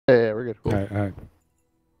good. Cool. Alright.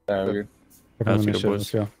 Yeah, we're good. Let's Let's go, boys.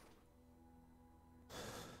 Let's go.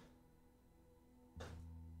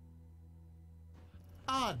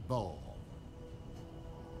 Oddball.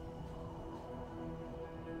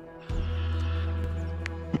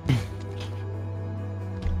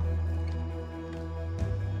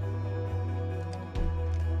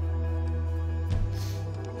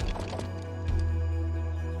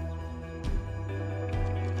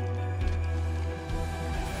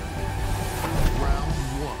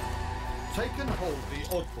 Take and hold the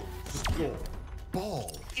oddball to score.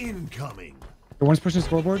 Ball incoming. One's pushing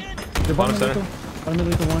scoreboard. The bottom center. lethal. Bottom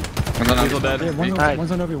lethal one. Lethal dead. Yeah,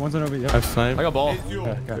 one's on OB. One's on OB. Yep. I have snipe. I got ball.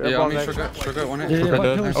 Okay. Yeah, on me, shortcut, one hit. Yeah, Shortcut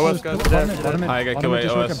dead. pillars, OS pillars, guys. bottom mid. I got Bottom kill mid away, to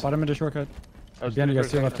OS. shortcut. Bottom mid to shortcut. Behind you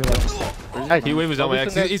guys. Two left. He wave was on my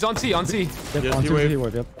X. He's on C. Yep, Yes, on he two wave. he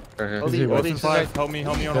wave. Yep. Okay. West and 5. Help me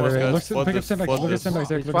on OS, guys. Look, pick up sandbags. Look at sandbags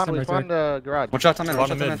there. We Look at sandbags spawned there. the garage. One shot on mid,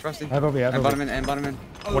 Bottom mid. Frosty. I have OB. I have And OB. bottom mid.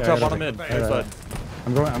 Watch out, bottom mid. Right side.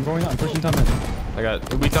 I'm going. I'm pushing top mid. I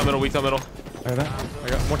got weak top middle. I got that. I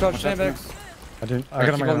got one touch sandbags. I didn't. I Alright,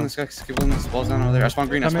 got keep him. holding this guy. Keep holding this. Ball's down over there. I spawn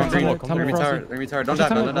green. Tell me, They're Frosty. gonna be tired. Don't die.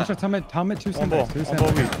 Top mid. Two One sandbags. Two ball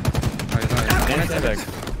sandbags. weak. One sandbags.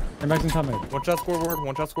 Sandbags and top mid. One shot scoreboard.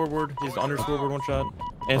 One shot scoreboard. He's under scoreboard. One shot.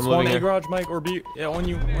 And I'm spawn living A here. garage, Mike, or B. Yeah, on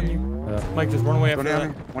you. Yeah. Mike, just run away after that.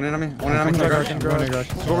 One in on me. Garage.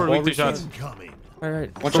 Scoreboard weak, 2 shots. Incoming.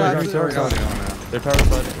 Alright. One shot. They're power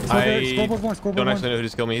side. Scoreboard one. Don't actually know who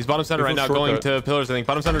just killed me. He's bottom center right now, going to pillars, I think.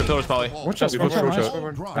 Bottom center to pillars, probably. Watch out.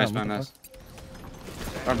 Nice, man, nice.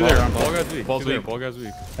 Ball guy's weak. Ball's weak. Ball guy's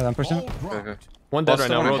weak. Yeah, I'm pushing. Okay. One dead right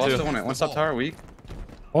now, roll 2. One top tower, weak.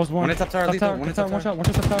 Ball's one. One hit top tower, lethal. One hit top One tower.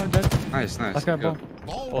 shot top tower, dead. Nice. Last guy, ball.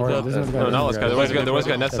 All dead. This is the guy. No, not last guy. There was a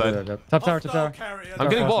guy net side. Top tower. I'm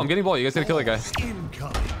getting ball. You guys gotta kill that guy.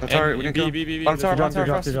 Top tower, we can kill. B. Bottom tower,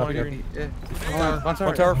 Drop.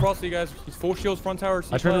 Front tower, Frosty, guys. He's full shields, front tower.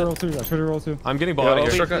 I tried to roll two. I'm getting ball out of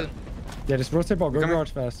here. Shortcut. Yeah, just rotate ball. Go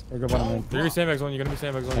garage fast. Or go bottom mid. You're gonna be sandbags on. You're gonna be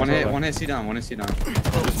sandbags on. One hit C down.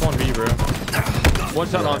 Just one B, bro. One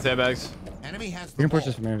shot on sandbags. Enemy has You the can push ball.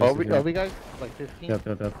 this from here. Are we guys? Like 15?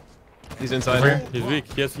 Yep. He's inside. He's weak.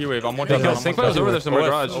 Yes, he wave. I'm one shot. SnakeBite was over there somewhere.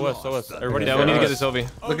 Garage. OS. Everybody. Yeah, we need to get this OV.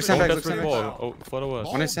 Look at sandbags. Oh, flood OS.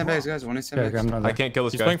 One hit sandbags, guys. One hit Okay, sandbags. I'm I can't kill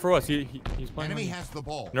this He's guy. playing for us. He's playing. Enemy has the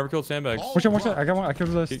ball. Never killed sandbags. Watch out. I got one. I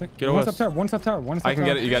killed the stick. Get One OS. top tower. I can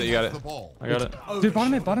get it. You got it. The ball. I got it. Dude,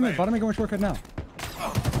 bottom mid going shortcut now.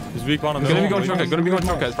 He's weak on him. Gonna be going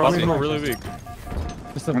shortcut. Frosty. Really weak.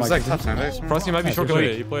 Just the One's like mic. top sandbags. Frosty might be shortcut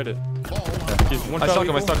weak. He played it. He's one I shot.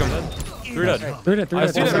 stuck him. 3 dead. Three dead. I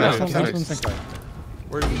see that Last now. one, SnakeBite.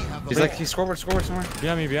 Where is he? He's like, he's scoreboard somewhere.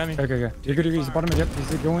 Behind me. Okay. You're good. He's bottom mid. Yep.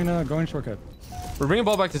 He's going shortcut. We're bringing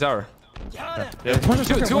ball back to tower. Yeah.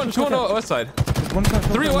 Two on OS side.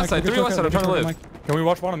 3 OS side. 3 OS side. I'm trying to live. Can we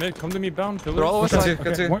watch bottom mid? Come to me, bound. They're all OS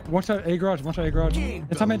side. One shot A garage.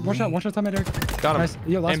 It's top mid. One shot top mid. Eric. Got him. Nice.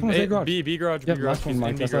 Yeah, last one was A garage. B garage. Yep, last one,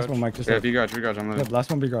 Mike. That's last one, Mike. Just Yeah, B garage. I'm Yep, living. last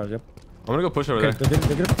one, B garage. Yep. I'm gonna go push over Okay, there.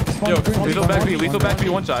 they're good. Yo, lethal back B.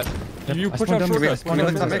 One shot. You push out shortcut. Can we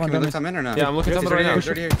look top mid or not? Yeah, I'm looking top mid right now.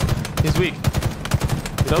 38. He's weak.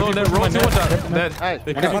 Another one there. Roll 2 one shot. Dead. Nice.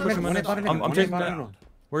 They can't push him in. I'm chasing that.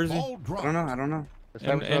 Where is he? Ball drop. I don't know.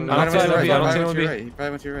 And I outside don't of B. I don't see know. him He B. probably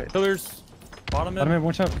went to your right. Pillars. Bottom Bottom mid. mid,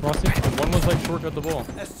 one shot. Frosty. One was like shortcut the ball.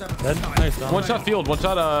 Dead. Nice. One shot field. One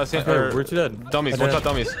shot we're 2 dead. Dummies. One shot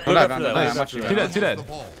dummies. I'm Nice. not 2 dead.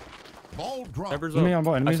 Ball drop. Embers Enemy up. on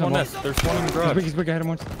ball. I Enemies saw on ball. nest. There's one in the garage. He's big. I hit him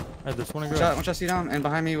once. There's one in the garage. One shot C down, and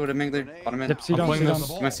behind me with a mingler. Bottom mid. Yep, C I'm down. playing C this.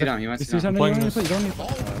 down. He went C down. He went You C see down. something? You playing don't need this. to play.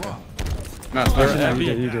 You don't need. No, it's Yeah,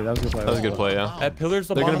 You did. That was a good play. That was a good play, yeah. At pillars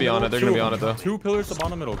the They're bottom gonna be on middle, it. They're gonna be on it though. 2 pillars the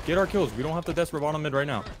bottom middle. Get our kills. We don't have to desperate bottom mid right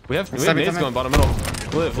now. We have Seven, nades seven. going bottom middle.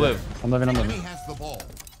 Live. I'm living. Enemy has the ball.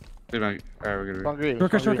 Alright, we're good. Spawn green.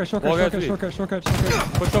 Shortcut.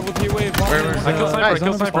 Push up with heat wave. Where? I kill sniper. I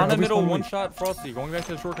kill sniper. Bottom On the middle, spawn one weak. shot Frosty. Going back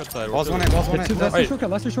to the shortcut side. Balls one hit.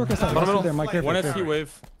 Let's do shortcut side. Bottom middle. There, Mike, careful, One has careful. heat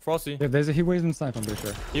wave. Frosty. Yeah, there's a heat wave and snipe, I'm pretty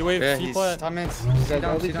sure. Heat wave. Yeah, C he's flat. top mid. Guys,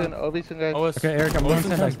 OB soon, guys. OS. Okay, Eric, I'm going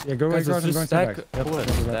sandbags. Yeah, go right garage and going Stack sandbags.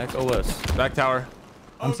 OS. Stack OS. Back tower.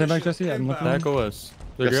 I'm sandbags, Jesse. I'm looking. Back OS.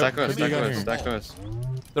 Stack us.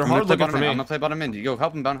 They're hard looking for me. I'm gonna play bottom mid. Yo,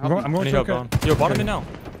 help him, Bound. I'm going shortcut. Yo, bottom mid now.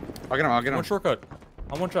 I'll get him. One shortcut.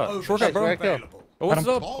 I'm one shot. Shortcut, bro. Oh, what's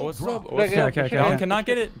up? Oh, what's up? Okay. Bound cannot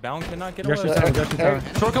get it. Bound cannot get You're it. actually tower.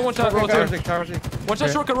 Shortcut, one shot, roll 2. One shot,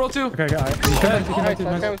 shortcut, roll 2. Okay, Tower. He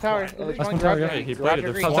played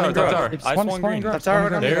it. Top Tower. It's I spawn spawn green. garage.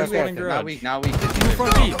 There's one in Now garage. weak. 2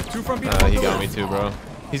 front B. 2 front B. He got me too, bro.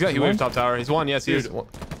 He's got heat wave top tower. He's one. Yes, he is.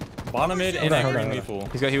 Bottom mid and at green lethal.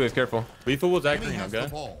 He's got heat wave. Careful. Lethal was at green, okay?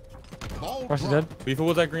 Frosty dead. Lethal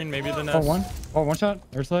was at green. Maybe the Oh, nest. one. Oh, one shot.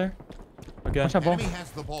 Air Slayer. Okay. Watch out, ball. Enemy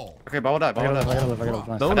has the ball. Okay, ball die, I ball gotta die. live, I gotta live.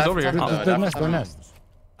 Nice. No one's over here. They're nest.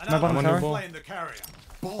 My bottom I'm under tower. ball. Playing the carrier.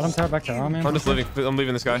 Bottom tower, back tower, man. I'm just leaving. I'm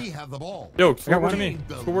leaving this We guy. have the ball. Yo, got scoreboard one. to me.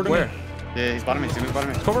 Scoreboard to me. Where? Yeah, he's bottom me. He's bottom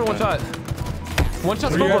me. Scoreboard one shot. One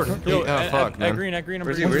shot Where you guys? scoreboard. Yo, Oh, fuck, at man. green.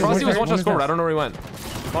 Where's he? Where's Frosty was one shot One scoreboard. is I don't know where he went.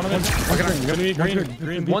 Bottom end.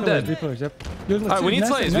 Green. One dead. B pillars, yep. Alright, we need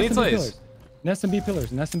slays. We need slays. Nest and B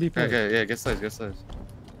pillars. Nest and B pillars. Okay, yeah, get slaves.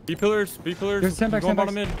 B pillars. There's sandbags, Going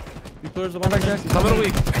bottom mid. B pillars. The bottom mid. Sandbags. Top middle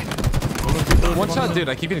weak. One shot, dude.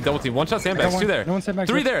 I keep getting double team. One shot sandbags. Two there. No one sandbags.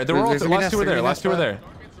 Three there. They were all. There's a Last two were nest, there. Last two were there.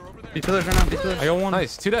 B pillars right now, B pillars. I got one.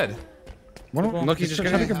 Nice. Two dead. One. Look, he's just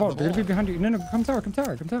trying gonna- to get ball. They're gonna be behind you. No, come tower.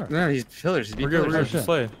 No, he's pillars. He's B We're good. pillars. We're good. shit. Just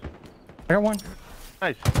play. I got one.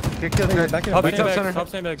 Nice. Get killed, guys. Back Top up. sandbags. Top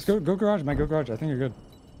sandbags. Go garage, man. Go garage. I think you're good.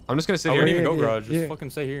 I'm just gonna sit Oh, here. yeah, Don't even go yeah, garage. yeah. Just fucking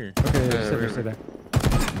stay here. Okay, Yeah, stay there.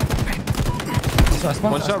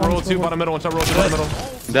 One shot roll two bottom middle. One shot roll two bottom middle.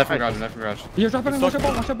 Definitely garage. You're dropping in. Watch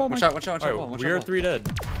out, ball. Watch out, man. Alright, we are three dead.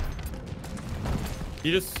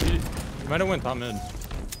 You might have went top mid. Watch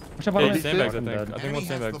out, Yeah, bottom. sandbags. I think. Dead. I think one Enemy has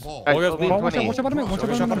the sandbags. ball. All guys, Obi, one. Watch out, bottom.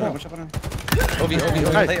 Watch out, bottom.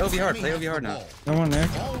 OV, play OV hard now. No one there.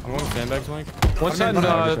 I'm going sandbags, Mike. One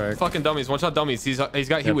shot Sorry. fucking dummies. One shot dummies. He's got heat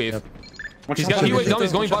Yep, wave. yep. He's got heat wave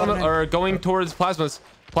dummies going bottom or going towards plasmas.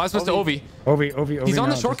 Plasmas to Ovi. Ovi. He's on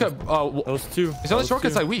now, the shortcut. just- Those two. He's on the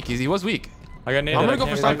shortcut side weak. He was weak. I got naded. I'm gonna go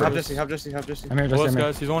for sniper. Have Jesse. I'm here, OS just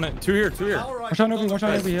guys, he's on it. Two here. Watch out,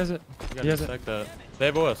 Ovi. He has it. You He has gotta it. protect that. They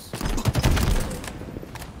have OS.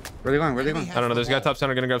 Where are they going? I don't know. There's a guy top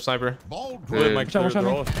center gonna grab sniper. Ball Dude. Mike, Watch out, they're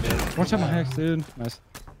me. all- yeah. Watch out, my hacks, dude. Nice.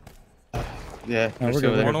 Yeah, No, we're just good.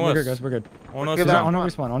 over there. One We're OS. good, guys. We're good. On us. Get is down. out. On no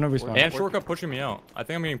respawn. And shortcut pushing me out. I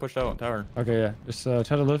think I'm getting pushed out. Tower. Okay, yeah. Just try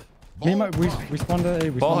to live. Me and my, we spawned to A.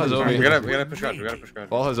 We Ball spawned has to Ovi. We gotta push garage.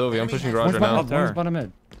 Ball has Ovi. I'm pushing garage One's right now. bottom, one's bottom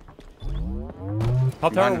mid.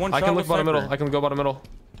 Top tower. One I shot can with look bottom sniper. middle. I can go bottom middle.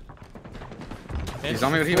 He's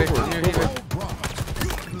on me with heat wave.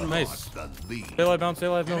 Nice. the lead. Stay alive, bounce. Stay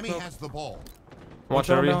alive. No. Enemy has the ball. Watch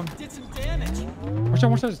Tower over you. down. Watch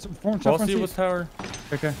out. Front Frosty seat. was tower.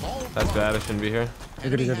 Okay. That's bad. I shouldn't be here.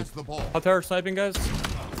 Enemy good. has the ball. Top tower sniping, guys.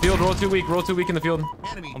 Field, roll too weak. Roll too weak in the field.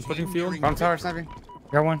 Enemy I'm pushing team field. nearing Bottom tower sniping.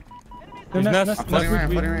 Got one. He's Dude, nest. I'm floating around.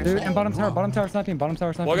 Dude, and bottom tower sniping.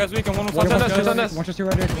 Well, guys, we can one One shot shot. nest, one shot nest. One shot to your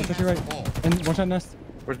right, one shot to your right. And one shot nest.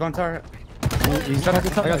 Where's bottom tower? He's top, I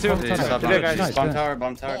got two. Nice, Bottom nice. tower.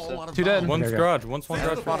 ball. Two dead. One's Okay. garage. One's one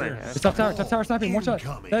garage. It's top tower sniping. One shot.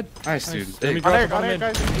 Dead. Nice, dude. Let me Hey, drop On there, bottom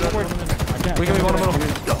guys. mid. I can't. We can be bottom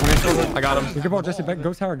middle. I got him. We can ball Jesse back.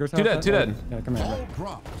 Go tower. Two dead, two dead. Yeah, come here.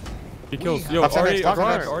 Drop. He kills. Yo, Top already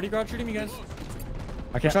sandbags. garage shooting me, guys.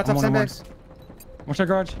 I can't. Shot I'm top one-on-one. sandbags. One shot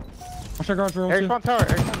garage. Roll Air two. spawn tower.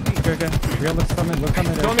 Air spawn T. Okay. We gotta look mid.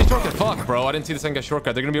 Don't me shortcut. Fuck, bro. I didn't see the second guy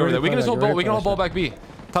shortcut. They're gonna be over there. We can just hold ball. We can hold ball back B.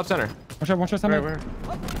 Top center. One shot top mid. Where?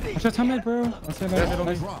 One shot top mid, bro. Let's say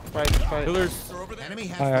that. Drop. Right. Pillars. Enemy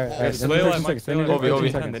has Alright, the alright. ball. Then Stay there's alive, 15 Mike. seconds. Stay Then alive. there's Ovi, 15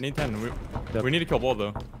 Ovi. seconds. They need 10. We need to kill ball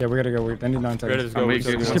though. Yeah, we gotta go. We need 9 Ready to seconds. go. I'm We weak,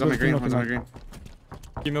 gotta dude. go. One's on my green. One's on my green.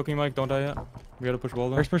 Keep milking, Mike. Don't die yet. We gotta push ball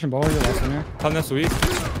though. First pushing ball. You're last one here. Top nest weak.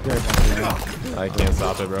 Yeah, I can't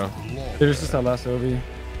stop it, bro. there's just that last OV. Dude,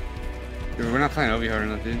 we're not playing OV hard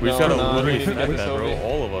enough, dude. We just gotta no, literally we snipe need that, to bro. be.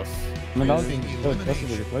 All of us. I mean, that was that's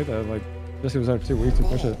what we played that. Like, Jesse was out too weak to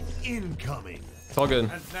push it. Incoming. It's all good.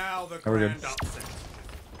 And now the we're good. grand upset.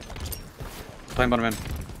 Playing bottom end.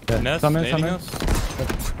 Yeah. Nest Some in, nading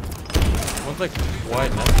us. One's like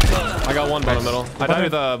wide nest. I got one bottom middle. I died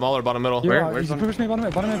with a Mauler bottom middle. Yeah, Where's you one? push me bottom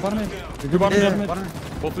mid. Good bottom Yeah, mid. bottom.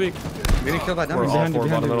 Both weak. We need to kill that We're down. all Behind you, four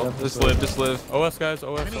behind bottom you, middle. yeah. Just live, just live. OS guys.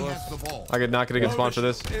 OS. Enemy has the ball. I could not get a good spawn for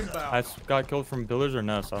this. I got killed from pillars or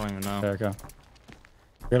nest. I don't even know. Okay.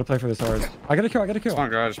 We gotta play for this hard. I gotta kill. Spawn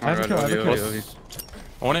garage. I have a kill, I have a kill. OV.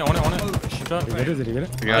 On it. One shot. Did you get it? Did you get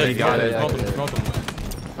it? You got it. He got it. Smelt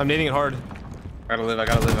him. I'm nading it hard. I gotta live. I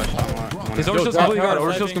shot one. His Yo, overshield's top completely tower gone.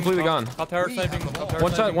 Overshield's sniping. completely gone. Top tower sniping. Top tower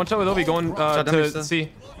One sniping. shot with Ovi going Shot dummy to still.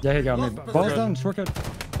 C. Yeah, he got me. Ball's down. Shortcut.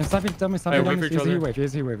 And sniping dummy. Hey, wait for He's each a other. heat wave.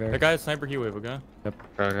 He's a heat wave. That Eric. guy is sniper heat wave. Okay.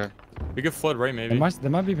 Okay. We could flood right maybe. They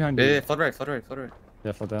might be behind you. Yeah, flood right.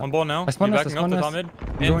 Yeah, flood that. On ball now. I spawned You nest, backing I up to spawned top mid.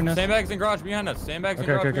 nest. I'm going And nest. sandbags in garage behind us. Sandbags in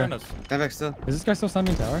Okay, garage okay, behind okay. us. Stand back still. Is this guy still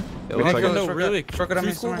standing tower? It looks like go. it. No, Shortcut. really. Shortcut on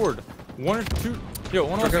Three me somewhere. scoreboard. One or two. Yo,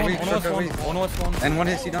 one on Shortcut one. weak, One on shortcut one. weak. One on one. And one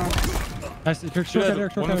hits you down. Nice. Shortcut,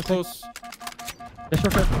 Eric. One Shortcut. is close. Yeah,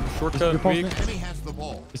 shortcut. Shortcut You're weak. Enemy has the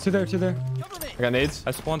ball. It's two there. I got nades.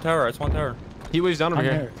 I spawned tower. He waves down over I'm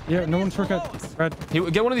here. here. Yeah, no one shortcut. Red.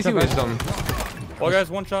 Get one of these he waves done. Ball guys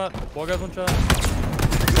one shot.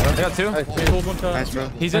 I got two. Cold one shot. Nice, bro.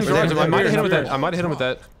 He's in Nice. garage. I might have hit him with Here. that. I might have hit him with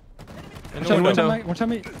that. In Two the window. window. One shot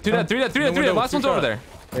me. Two dead. Three dead. No window, Last two one's over shot. there.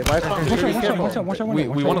 Hey, my spawn. One shot.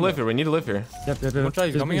 We want to live here. We need to live here. Yep. One shot,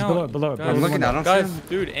 he's coming out. Below. Guys, I'm looking at him. Guys,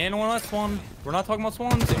 dude, and one last one. We're not talking about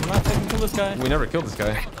swans, and we're not taking kill this guy. We never killed this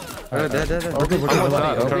guy. Dead. We're good.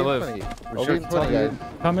 I'm trying to live. Obi's 20, guys.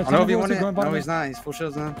 Comment. I know if he won it. No, he's not. He's full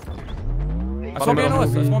shields now. I saw behind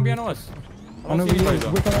us. I saw behind us. I don't see anybody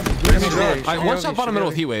though. I one shot bottom middle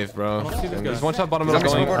with heat wave, bro. I don't see this guy. There's one shot bottom middle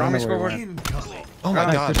going. On me scoreboard. Oh my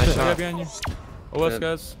god, nice Yeah, shot. behind you. OS,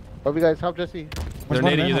 guys. Obi, guys, help Jesse. They're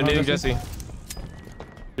nading you. They're nading Jesse.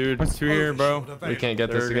 Dude, two here, bro. We can't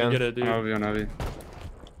get this They're gonna again. get it, dude. On Obi.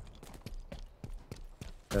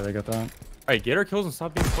 Yeah, they got that. Alright, get our kills and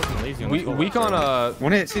stop being fucking lazy. Weak on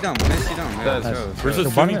One hit, sit down. Yeah, let's go. We're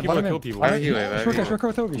just Bottom assuming in, people bottom kill in. people. Alright, heat Short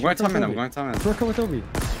with Obi. Going top in. Going top in. Short with Obi.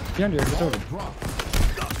 Behind you, with Obi.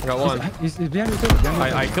 I got one. He's behind you, with Obi.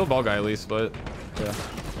 I killed ball guy at least, but Yeah.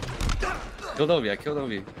 Killed Obi. I killed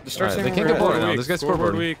Obi. Alright, they can't get ball right now. This guy's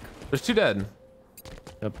scoreboard. weak. There's two dead.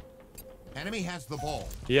 Yep. Enemy has the ball.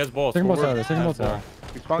 He has balls. Second ball Forward. tower. Second ball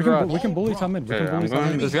tower. We We can bully top mid. We can bully top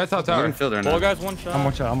mid. There's a guy top tower. Fielder Ball now. guys, one shot. I'm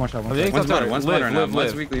one shot. I'm hitting top One's better. tower. One's better now. Live.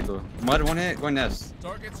 One's weak lethal. Mud one hit. Going nest.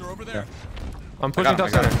 Targets are over there. I'm pushing top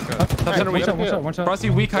center. Top center weak. One shot. Frosty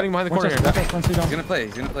weak hiding behind the corner here. He's gonna play.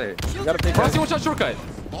 He's gonna play. Frosty one shot shortcut.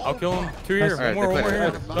 I'll kill him. Two here. Alright, One more they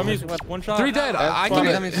here. play. Dummies, one shot. Three dead. I fine.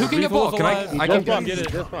 can get. Who can get ball? Can I This can one, get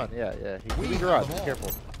it. This one, yeah. He's in the garage. Be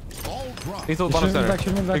careful. Ball drop. lethal bottom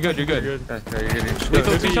center. You're good.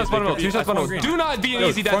 Lethal, two shots bottom middle. Two shots bottom middle. Do not be an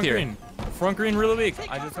easy death here. Front green really weak.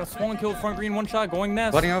 I just got spawn killed. Front green one shot going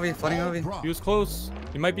nest. Flooding Obi. He was close.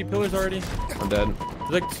 He might be pillars already. I'm dead.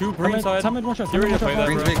 There's like two green side. Top mid, one shot. You ready to play that,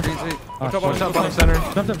 Green's bro? weak. Green's weak. One shot bottom center.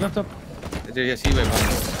 Jumped up. Dude, yes, he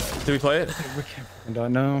went. Did we play it?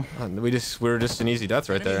 And no. We were just an easy death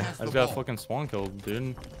right there. I just got fucking spawn killed,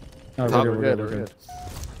 dude. No, Top, we're good.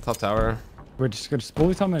 Top tower. We're just gonna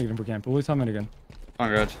bully top mid again if we can. Bully top mid again. On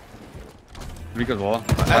garage. We good wall.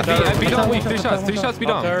 At B down weak. Three shots B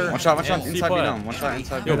down. One shot And inside C-plat. B down. One shot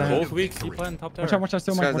inside Yo, B down. both weak. C-plat and top tower. One shot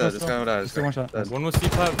still. This guy's dead. This guy dies. Still one shot. Dead. One was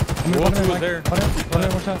C-plat. One Both two was there.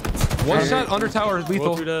 One shot. One shot under tower. Both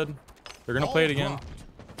Lethal. two dead. They're gonna play it again.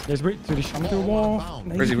 Yes, wait. Dude, he's shot through the wall.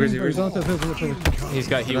 Where's he? He's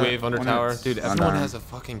got heat wave under One tower. hit. Dude, One everyone down. has a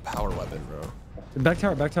fucking power weapon, bro. Back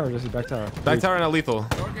tower. Just back tower. Back tower and a lethal.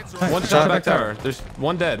 One shot back tower. There's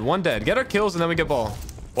one dead. Get our kills and then we get ball.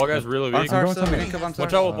 Ball guy's really weak. Tower going still. to We me. need to kill on One tower.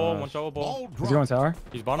 shot with ball. One shot with ball. Ball Is drop. he going tower?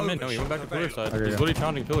 He's bottom mid. No, he went back to pillar side. Okay, He's yeah. literally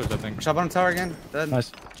challenging pillars, I think. Shot bottom tower again. Dead.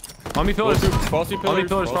 Nice. On me pillars. Frosty pillars.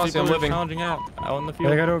 Frosty, I'm living. Challenging out in the They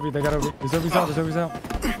field. got Obi. There's Obi's out.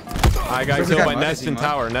 I got killed by Nest and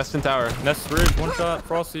tower. Nest bridge. One shot.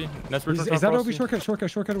 Frosty. Nest bridge. Is that Obi shortcut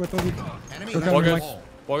with Obi? Enemy Shortcut has Ball the with guys. ball.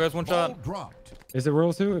 Ball guys. One Ball shot. dropped. Is it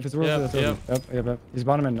Royal 2? If it's Royal 2, Yep, that's Obi. Yep. He's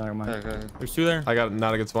bottom end now, mine. Okay. There's two there. I got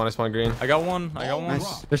not a good spawn. I spawned green. I got one.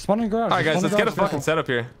 Nice. They're spawning garage. Alright guys, They're let's get a spawning fucking garage. setup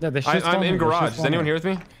here. Yeah, they should I'm spawn in here. They should garage. Does spawn anyone here.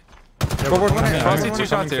 here with me? Scoreboard one hit. Frosty, We're two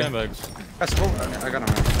shots here. sandbags. Guys, I got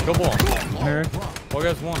him. Go ball. Here. Ball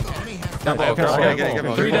guys one. Got ball. Okay, got okay,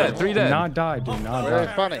 ball. okay. Three dead. Not die, dude. Not Where are they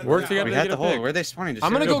die. spawning? Work together We to had get the a hole. pick. Where are they spawning? Just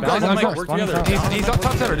I'm gonna shoot go it. guys. I'm like, work together. he's up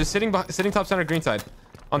top center, just sitting top center green side.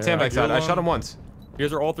 On sandbag side. I shot him once. You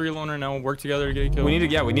guys are all three alone right now. Work together to get a kill. We need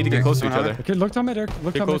to get close to each other. Okay, look top mid, Eric.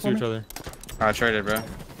 Look Get top mid close for to me. each other. I traded, bro.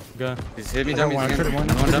 Okay. He's hit me I dummies traded again. one.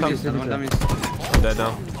 One dummies. Dummies. One dummies. I'm dead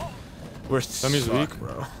now. We're Dummy's suck, weak.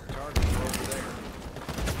 bro.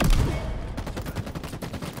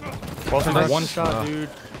 Boston's Nice. one shot, dude.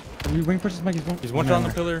 You wing pushes Mike. He's one shot on the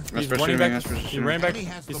pillar. He's for running shooting, back. that's for He shooting. ran back.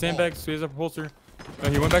 He sandbags. So he has a propulsor. No,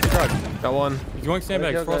 he went back to garage. Got one. He's going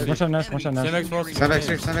sandbags. Frosty. One shot nest. Sandbags. Frosty. Sandbags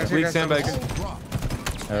here. Sandbags here. Weak guys. sandbags. Ball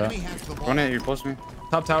dropped. Enemy has the ball. One hit. You post me.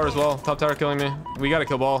 Top tower as well. Top tower killing me. We gotta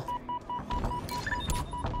kill ball.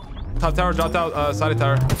 Top tower dropped out. Side of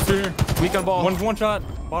tower. Two. Weak on ball. One shot.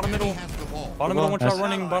 Bottom middle. Enemy has the ball. Bottom middle. One shot Nice.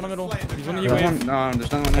 running. Bottom middle. He's on the There's wave. one. No,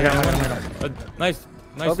 there's another one there. Nice.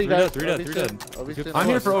 Nice. Obi Three guys. dead. Three dead. Three dead. Obi's still I'm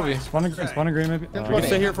here for Obi. Spawning green maybe. You can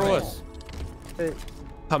stay here for us.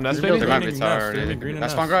 Top nest You're baby. There might be Green tower nest, already. green I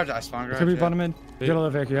nest. spawn garage. I spawn garage. Could be yeah. bottom mid. You gotta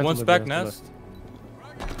live, Eric. You have to One live, spec you have to nest.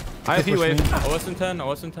 I have heat wave. OS in 10.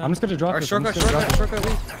 OS in 10. I'm just gonna drop Or this. I'm shortcut. just gonna drop Shortcut.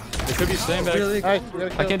 this. Shortcut. It could be sandbags. Really? Nice, we got a I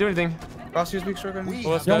kill. can't do anything. Frosty weak. Shortcut. We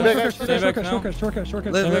OS Yo, guys. shortcut, Sandbags now.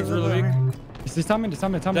 shortcut. Live, Sandbags live, really live. weak. He's top mid.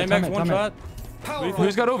 Sandbags one shot.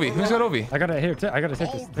 Who's got Obi? Who's got Obi? I gotta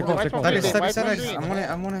take this. Take ball. Sandbags.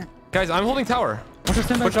 I'm on it. Guys, I'm holding tower. Push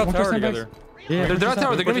Push out tower together. Yeah, They're at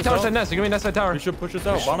tower. They're gonna be Push tower us side out. nest. They're gonna be nest side tower. You should push us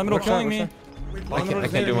out. Bottom middle Push killing out, me. I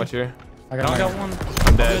can't do much here. I Knock got out one.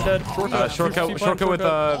 I'm dead. Dead. Shortcut with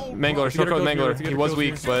Mangler. Shortcut with Mangler. He was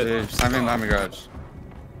weak, but Dude, Simon behind me garage.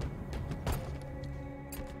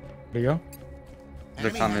 There you go.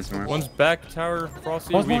 They're comments somewhere. One's back tower.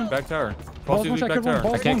 Frosty Balls weak. one. Back tower. Balls Frosty one, weak. Back check one, tower.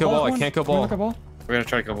 balls I can't one, kill balls ball. I one. can't kill Can you look at ball. ball? We're gonna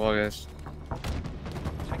try to kill ball, guys.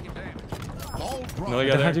 No, you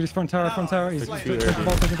got Behind you, there. he's front tower. He's There's two there. taking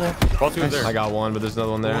ball. Frosty was there. I got one, but there's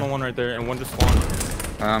another one there. One right there, and one just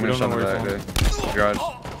spawned. I'm We gonna don't know shut where the he's back. Garage.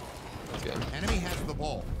 Enemy has the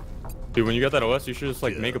ball. Dude, when you got that OS, you should just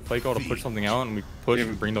like make a play call to push something out, and we push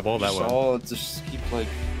and bring the ball that way. All just keep like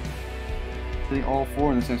hitting all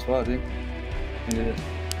four in the same spot, dude. And did it.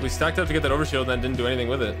 We stacked up to get that overshield, then didn't do anything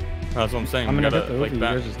with it. That's what I'm saying. I'm We gonna gotta get the like OV,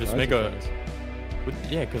 back, you guys just guys make a.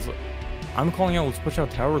 Yeah, because I'm calling out. Let's push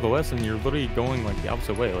out tower of the west, and you're literally going like the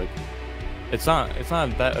opposite way. Like, it's not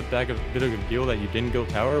that a bit of a deal that you didn't go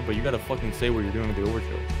tower, but you gotta fucking say what you're doing with the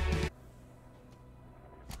overshield.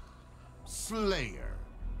 Slayer.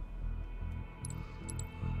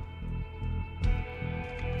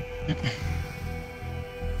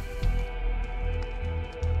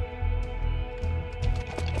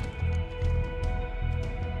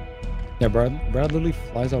 Yeah, Brad literally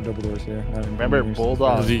flies out double doors here. Remember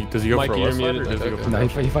Bulldog? Does he go Mikey, for you're west side or muted. does he go Okay. for No,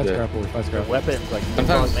 west? he fights Yeah. grapple. He fights grapple. Weapons like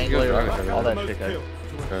Sometimes Bulldog, you go Mangler, driving. all that Most shit. kills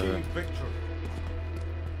Guys. to achieve victory.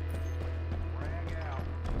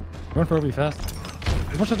 Run for OB fast.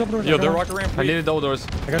 Watch the double doors. Yo, I got they're one. rocket ramp. I needed double doors.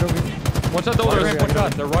 I got OB. One shot double Rocket doors. ramp, one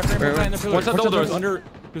shot. They're rocket ramp behind the pillar. One shot double doors.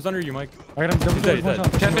 Who's under you, Mike? I got him double He's doors. dead, One he's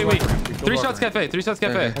shot. dead. Cafe weak. We killed 3 rocket shots ramp. cafe. 3 shots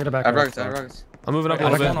cafe. I got a back. I have rockets. I have rockets. I'm moving up a I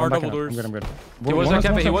little got bit. one. I'm double backing up. doors. I'm good. He was on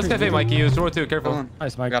cafe. He was cafe, Mikey. He was door 2. Careful. Hold on.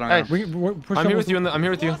 Nice, Mike. Got him. Nice. We push I'm here double- with you. I'm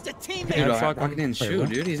here with you. Dude, Yeah, I shotgun. didn't shoot,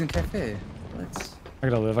 dude. He's in cafe. Let's. I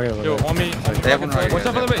gotta live. Yo, on me. They have one right What's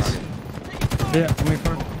here. up on the base? Yeah, on me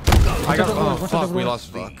front. I got. double Oh doors, watch the fuck, double we doors.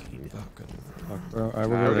 lost. Fuck. Alright,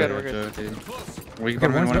 We're good, we're good. We Okay, can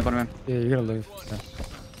put him in. one's Put him in. Yeah, you gotta live. Yeah.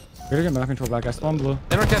 We gotta get back control back. I spawned blue.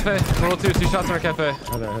 In our cafe. Roll 2. 2 shots in our cafe.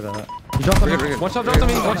 Hit that. You dropped We're him. good. We're good. One shot dropped on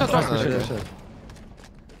me. One shot dropped on Good me. shit, good shit.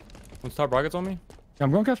 One's top rockets on me. Yeah,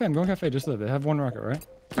 I'm going cafe. Just live. They have one rocket, right?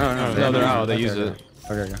 No, No, they're out. They Okay, use okay. it.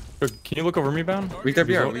 Okay. Yo, can you look over me, Bound? We could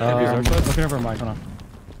be out. We could be out. Looking over Mike. Hold on.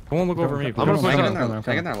 Come on, look over me. I'm gonna Can push I get on. in there?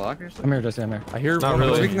 Can I get in that locker? I'm here, Jesse. I'm here. I hear. Not one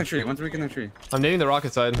really. One's of weak in them. the tree. One's weak in the tree. I'm nading the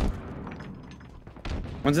rocket side.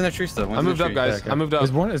 One's in the tree still. One's I in the moved up, tree. guys. I moved up.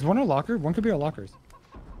 Is one a locker? One could be a lockers.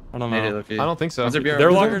 I don't Maybe, know. look, I don't think so. One's a BR.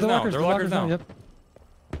 They're lockers now. They're They're lockers now. Yep.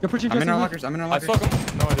 You're pushing I'm in Jesse. our lockers. I'm in our I lockers. fuck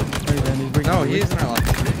him. No, I didn't. No, he is in our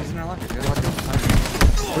lockers. He's in our lockers.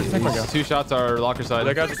 Where's Snakebite go? 2 shots are locker side.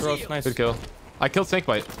 That guy's across. Nice. Good kill. I killed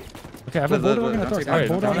SnakeBite. Okay, I have a Look, bulldog look, and a look, thrust. don't I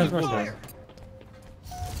take have that. bulldog and a Don't thrust.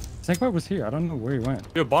 Snakebite was here. I don't know where he went.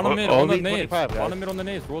 Yo, bottom mid Oh, on the lead nades. 25, guys. Bottom mid on the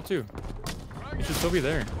nades. Roll 2. He should still be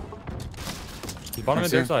there. He's bottom I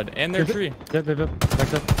mid see their him. side. And their tree. Yep.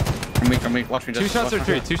 Back up. I'm weak. Watch me. 2 shots or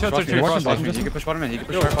tree. 2 shots or tree. Watch Frosty. me. He can push bottom in. He can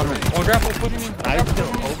push Yo, bottom in. on grapple, pushing me.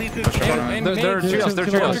 They're trios. They're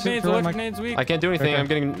trios. Electric nades weak. I can't do anything. I'm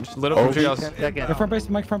getting lit up Oh, from trios. The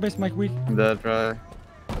front base, Mike, weak. I'm dead, bro.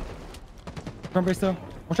 Front base still.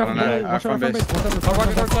 Watch out Oh, for no, front base. our Watch out for front front base. base. Watch out for Top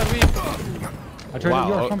rocket front north base. side weak. I traded your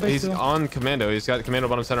Wow. front base He's still. on commando. He's got commando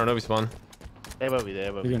bottom center on Obi spawn. They will be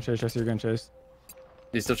there. You're getting chased, Jesse. You're getting chased.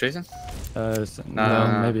 He's still chasing? No,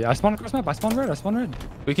 Nah. maybe. I spawned across map. I spawned red.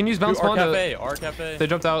 We can use bounce Our spawn to. cafe. Our cafe. They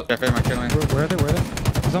jumped out. Cafe, my killing. Where are they?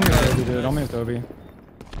 He's on me with Obi, dude. On me with Obi.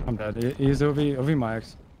 I'm dead. He's Obi my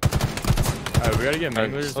ex. Alright, we gotta get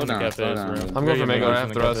Alright, manglers slow in the down, cafes. slow down. bro. I'm We going gotta for get Mango, I manglers have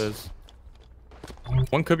in the thrust. cafes.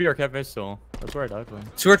 One could be our cafe still. That's where I died from.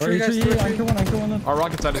 Two or three, guys. Yeah, I kill one then. Our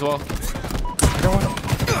rocket side as well. I got one.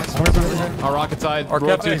 I'm gonna be over here. Our rocket side. Our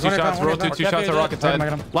Roll cafe. 2 shots. Roll 2 Our 2 cafe shots. is Our it. rocket Alright, side. I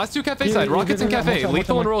got him. Last 2 cafe Yeah, side. yeah, Rockets and yeah, cafe. watch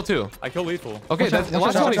Lethal out. and roll 2. I killed lethal. Okay, that's the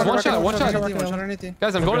last one. He's one shot. One shot.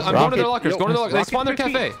 Guys, I'm going to their lockers. Going to their lockers. They spawn their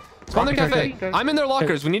cafe. Spawn their cafe. I'm in their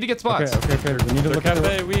lockers. We need to get spots. Okay. We need to Their look at it.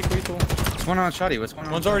 cafe weak lethal. What's going on, Shotty? What's going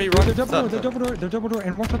on? One's already They're rocket. double door,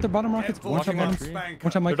 and one shot the bottom rockets. One shot bottom. One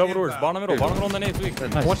shot They're Mike. double doors. Bottom middle on the nades weak.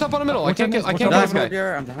 Nice. One shot bottom middle. I can't kill One this shot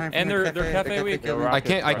guy. I'm behind. And their cafe weak. I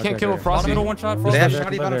can't kill Bottom Frosty. middle one shot. They Frosty. have Left Shotty,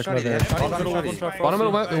 there, bottom left Shotty. They have there. Shotty, Bottom middle bottom one Shotty. shot. Bottom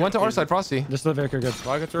middle Frosty. went to our side. Frosty. Just live here, good.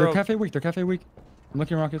 Rockets are They're up. cafe weak. I'm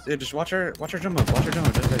looking rockets. Yeah, just watch her jump up. Watch her jump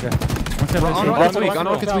up. Okay. One step On base. rockets weak. On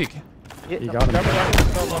rockets weak. You got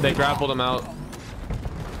him. They grappled him out.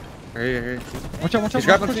 Here. Watch out. He's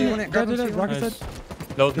grabbing pushing two, it. grabbing two. Rockets Nice. dead.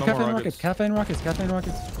 That was The no cafe more and rockets. rockets. Cafe and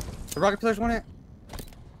rockets. The rocket pillars won it.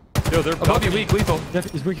 Yo, they're Above you, weak, lethal. Yeah,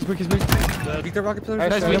 he's weak. Beat the rocket pillars.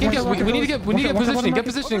 Guys, we need to get positioning. Get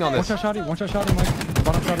positioning on One this. shot shotty, Mike.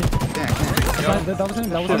 Bottom shotty. Damn. That was him.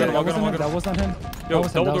 That was not him. Yo,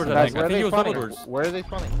 double doors, I think. I think it was double doors. Where are they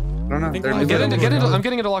spawning? I don't know. think They're we're- moving. Get into. I'm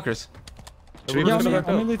getting into lockers. Yeah,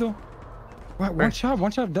 I'm in lethal. One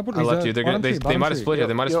shot, double. I left you. They're gonna. They might have split here.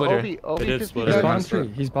 They might have split here. They did split He's here. bottom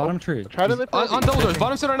tree. He's bottom tree. Try to lift On double doors.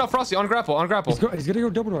 Bottom center right now. Frosty on grapple. On grapple. He's gonna go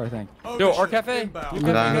double door, I think. Yo, our cafe. I'm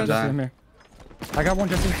dying. I got one,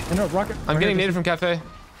 Jesse. No, rocket. I'm getting naded from cafe.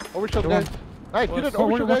 Overshield, guys. Nice, get it.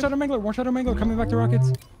 One Overshield, shot of Mangler. One shot of Mangler. Coming back to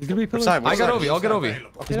rockets. He's gonna be pillars. I got Ovi. I'll get Ovi.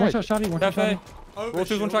 He's one shot shotty. One shot Cafe. shotty. Roll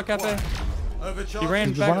 2's one shot cafe. Overcharge. He ran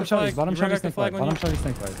He's back bottom to shot. flag. He's bottom He ran shot. back to Snake flag flag. on you. Bottom shot.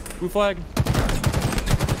 Snake flag. Blue flag.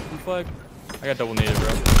 Blue flag. I got double native, bro.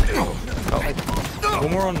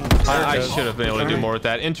 One more on. I should have been able to do more with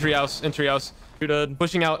that. In treehouse. In treehouse. You're dead.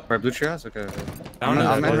 Pushing out. Right, blue treehouse? Okay. I'm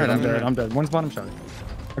dead. I'm dead. One's bottom shot.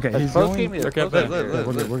 Okay, he's going. They're cafe.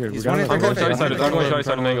 We're good. He's We got one it. I'm going cafe. shotty side. I'm going shotty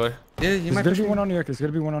side of Mangler. Yeah, you There's might gonna be push one on you. There's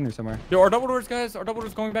gonna be one on you somewhere. Yo, our double doors, guys. Our double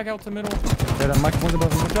doors going back out to middle. Yeah, that Mike one's above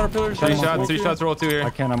me. Shot our pillars. Three Roll shots. two. 3 shots. Roll 2 I here.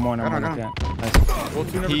 can't. I'm one. I Got him. can't. Nice. Roll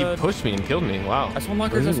 2 never He dead. pushed me and killed me. Wow. I swung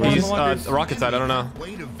lockers. I swung He's, He's on the lockers. rocket side. I don't know.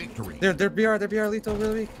 Way to victory. They're BR lethal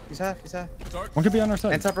really weak. He's half. One could be on our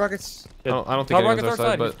side. And top rockets. I don't think Top anyone's rockets our our side,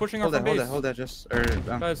 side. He's but pushing our Hold front that, base. hold that, just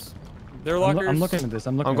Guys, their lockers. I'm looking at this.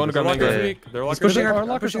 I'm I'm going to Their grab lockers Mangler. weak. Their lockers pushing weak. our Our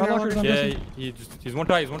lockers. Our lockers. I'm Yeah, missing. he's one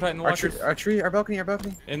tight. He's one tight in the lockers. Our tree, our balcony.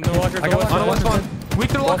 In the lockers. I got the one. On left the side. west one. Weak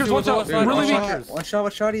to the lockers. Watch out. Side. Really Watch weak. out. One shot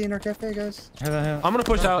with shotty in our cafe, guys. I'm I'm gonna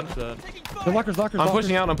push out. The lockers. I'm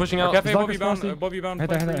pushing out. I'm pushing out. Cafe above you Lockers, bound. Above you bound. Hit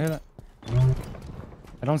that.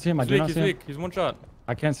 I don't see him. I do not He's see him. weak. He's one shot.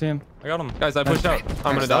 I can't see him. I got him. Guys, I pushed out.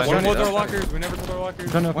 I'm gonna That's One die. was our lockers. We never told our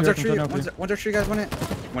lockers. Turn up One's our here. tree. Turn up here. One's our tree, guys. Won it.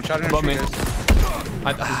 One shot in our Above tree, me.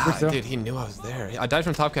 guys. Dude, he knew I was there. I died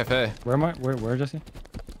from top cafe. Where am I? Where, Jesse?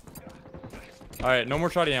 All right, no more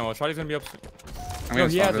shotty ammo. Shotty's gonna be up. I'm Yo, gonna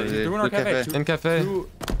he spawn has it. really He's deep. doing our Blue cafe. In cafe. Two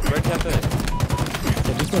red cafe.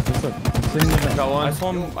 Yeah, just look. I'm seeing you there. Got I one.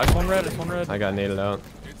 swung red. I got naded out.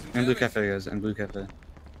 And blue cafe, guys. And blue cafe.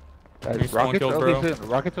 He's Rockets kills, will bro. be soon.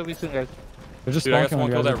 Rockets will be soon, guys. They're just Dude, I got spawn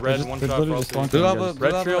one kill killing, that guys. red one They're shot literally Frosty. just Blue spawn level, killing, blue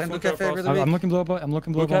Red level, trio, and blue swing cafe kill, really guys. I'm weak. looking blue up. I'm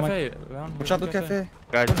looking blue Blue up. Mike. cafe. Watch out, blue cafe.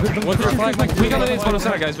 Guys, What's your flag, Mike? We got the nades bottom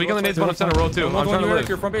center, guys. We got the nades bottom center. Roll 2. I'm One trying to Eric, live.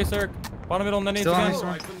 your front base, Eric. Bottom middle, and then nades Still on again. me,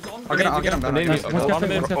 sorry. I'll get him. They're nading me. Nice. One's Bottom cafe.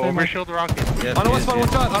 mid. One's cafe. Mike. overshield the rocket. Yeah, On the west yeah, one, one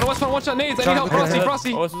shot. On the west one, one shot. Nades. I need help. Shot, Frosty, hit,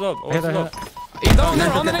 Frosty. OS is up. OS is Hit up. that. He's on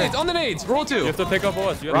there. On the nades. On the nades. Roll 2. You have to pick up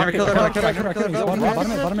OS. You Yeah, have to kill pick that up. rocket.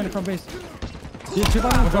 He's bottom in front base. Two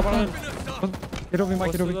bottom. Get over me,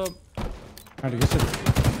 Mike. Get over me. OS is Alright, good shit.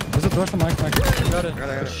 There's a throw from Mike. up. Got it. I got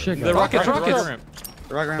it. Shit, The guys. rockets. Rockets. ramp.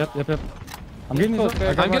 The rocket ramp. Yep. I'm getting these.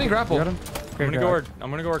 I'm getting grapple. You got him?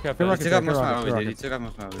 I'm gonna go our cafe. Good rockets. He took out most of Rockets, my rockets. He took out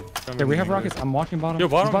most of my Okay, we have rockets. I'm walking bottom. Yo,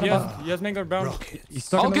 He's bottom. He has Mango bound. He's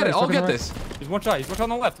stuck I'll in the get right, it. I'll stuck in get the right. this. He's one shot. He's one shot on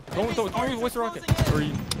the left. Don't waste a rocket. Or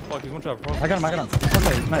you. Fuck, he's one shot. I got him.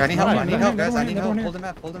 Okay, nice. I need help. Nice. I need help, guys. I need Another one help.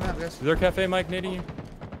 here. Hold him up, guys. Is there a cafe, Mike, nading you?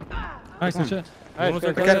 Nice, good shit. One was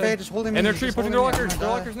their The cafe, just hold him. And they're just tree hold pushing him. their lockers. I'm Their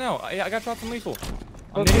gonna lockers now. I got shots from lethal.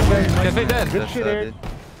 Cafe dead. Good shit, Eric.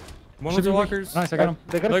 One was their lockers. Nice, I got him.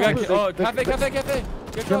 They got Look, a cafe.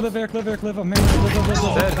 Good job. Live, Eric. I'm making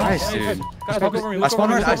live. Dead. Nice, dude. Guys, look over me. I Look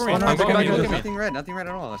spawned over red. me. I spawned I'm going back red. to Nothing red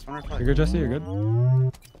at all. I spawned red flag. You're good, Jesse. You're good.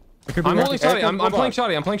 It could be I'm holding rockets. shotty. I'm playing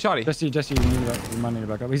shotty. I'm playing shotty. Jesse, you might need to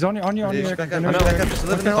back up. He's on you, Just Eric. back I up. know. Just back up. Just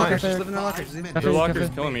live in their Cafe, lockers. cafe. Just live in their lockers. Cafe, Their lockers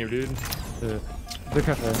cafe. killing me, dude. Good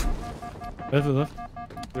cafe. Live.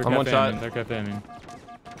 Their I'm one cafe, shot. I mean. Their cafe, I mean.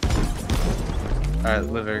 Alright,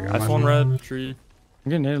 live, Eric. I spawned red tree. I'm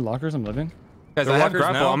getting native lockers. I'm living. Guys, Their I have lockers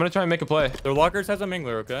grapple. now? I'm gonna try and make a play. Their lockers has a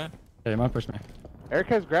mingler, okay? Hey, you might push me. Eric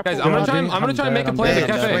has grapple. Guys, I'm gonna try and make a play in the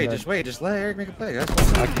dead, cafe. Just wait. Just let Eric make a play, guys.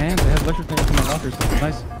 I can. They have electric things in my lockers.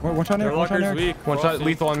 Nice. One shot Their Eric. One shot lockers Eric. weak. One shot Frosty.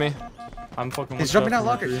 lethal on me. I'm fucking He's one jumping shot out from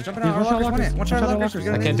lockers. tree. He's jumping He's out our one shot lockers. lockers. One shot One shot lockers.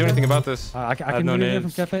 lockers. I can't do anything about this. I I have can no do it nades.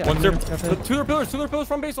 from cafe. I One's can their, do it from cafe. two their pillars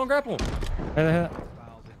from base on grapple. Hey.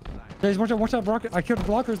 Guys, one shot rocket. I killed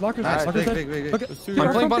lockers. Nice, Lockers big, dead. big. Look at. Two- Dude, I'm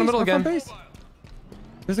our playing front bottom base, middle our front again. base.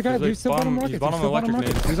 There's a guy. He's He's still bottom- bottom he's rockets. bottom He's still bottom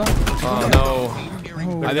electric rockets. He's on.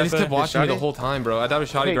 Oh no. I just kept watching me the Shotty? whole time, bro. I thought it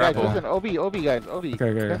was shotty Hey, guys, grapple. listen, OB, guys, OB. Okay.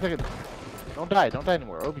 10 seconds. Don't die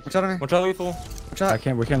anymore. OB. One shot on me. One shot lethal. One shot.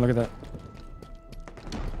 We can't look at that.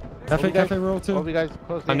 Cafe roll too. OB, guys,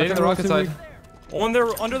 close. I'm nading the rocket side.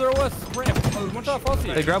 Under their OS ramp. One shot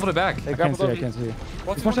Frosty. They grappled it back. They I can't grappled see. OB.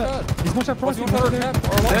 Frosty, He's one shot. He's one shot. Frosty. Frosty, one shot.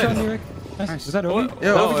 Or one Dead. shot. Eric. Nice. Is that Obi?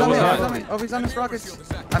 Yo, No, Obi's it on me. was Obi's not. on me. Obi's on this rockets.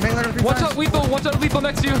 I made letter 3 One times. shot lethal. One shot lethal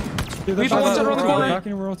next to you. Lethal one shot around the corner.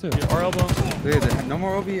 Balcony roll too. Our elbow. Dude, no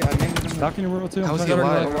more Obi. I made them. Balcony roll too. How is I'm he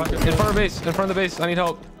trying alive? In front of base. In front of the base. I need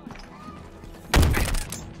help. to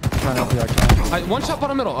help you actually. One shot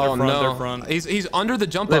bottom middle. Oh front, no. they're front. He's under the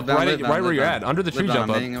jump Live up, down, right live down, where live you're down. at. Under the tree Live jump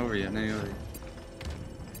down, up. I'm over you. I'm over you.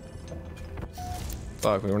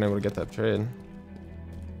 Fuck, we weren't able to get that trade.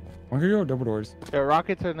 One could go double doors. Yeah,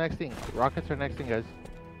 rockets are next thing. Rockets are next thing, guys.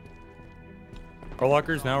 Our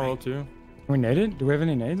lockers now roll 2. we nade it? Do we have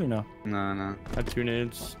any nades or no? No. I had 2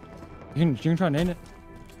 nades. You can try nade it.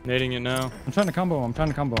 Nading it now. I'm trying to combo him.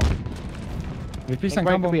 If peace and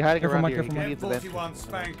Mike combo. could be hiding Careful, around Mike. here. Careful, He Mike. can get the vent. 41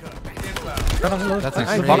 spanker. Inbound. That's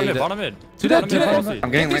Nice. nice. Bottom mid. Do that.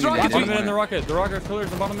 I'm getting These landing. rockets, Bottom mid in the rocket. The rocket pillars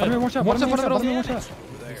and bottom mid. One shot. One shot, One shot. one shot.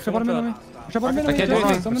 One shot. Bottom mid on me. Bottom mid on me. I can't do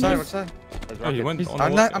anything. Which side? Which side? Oh, he went He's- on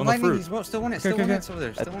I'm the, not. on I'm the landing. fruit. He's still one. It's still Okay, one. okay. It's over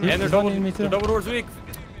there. Still one. And they're He's double, landing me too. the double doors weak.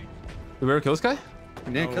 Did we ever kill this guy?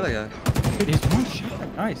 You didn't kill that guy. Dude, he's one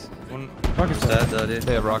shot. Nice. One, Rocket's He's dead. dead though, dude.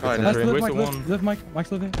 They have rockets in Let's tree. live, Wasted Mike. one. Live, Mike.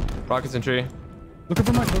 Mike's living. Rockets in tree. Look up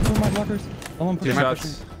for Mike. Look for Mike blockers. I'm on 2 pushing.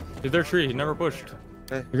 shots. He's their tree. He never pushed.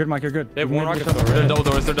 You're good, Mike. You're good. They have You one made it rocket with though, They're right? double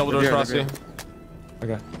doors. They're double doors, They're Frosty. good.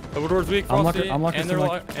 Okay. Double doors weak, I'm Frosty. locking And their,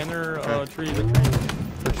 Mike. tree. The tree.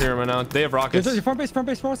 They're cheering right now. They have rockets. There's front base,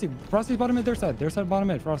 Frosty. Frosty's bottom mid, their side, bottom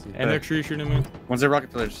mid, Frosty. And their tree shooting me. One's their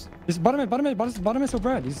rocket pillars. He's bottom mid, so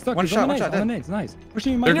Brad. He's stuck. One He's shot, on the one nades, shot, on the nades, nice.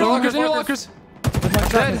 Pushing Mike. They're in your lockers. In your lockers.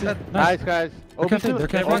 lockers. Nice. Nice, guys. They're Obi cafe, soon. they're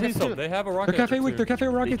They have cafe. rockets though. They have a rocket. They're cafe weak, they're cafe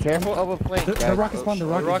Be rockets. careful of a flank, The guys. rocket spawn, the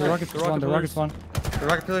rockets spawn. The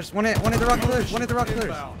rocket pillars. One hit the rocket pillars. One hit the rocket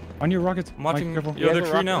pillars. On your rockets. I'm watching. Mike, careful. Yo, their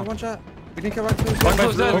Yeah, tree now. One shot. We didn't kill rocket pillars. Rock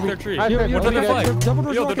Close back that. to their tree. Hi, Yo, Fred, yo, what do you double guys doors, do? double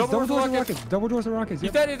doors Yo, of the rockets, double double doors of doors rockets, double doors of rockets.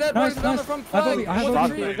 He's yeah. dead. Nice, Rockets down nice. from I have flag. Obi, I have One Obi.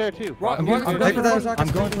 tree. Frosty is there too. Rock- I'm rockets going down for from those. flag. I'm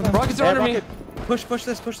going for them. Rockets are under me. Push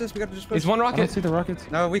this. We gotta just push. He's one I don't rocket. see the rockets.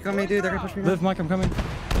 No, weak on me, dude. They're gonna push me. Live, Mike, I'm coming.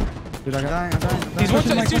 Dude, I I'm got. dying. He's one Pushing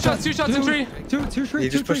shot. Mike, Two one shots. 2 shots in tree. Two tree, He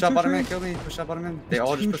just two pushed tree, out two bottom tree. end, killed me. Pushed out bottom end. They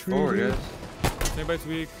all just Two pushed tree, forward, dude. guys. SnakeBite's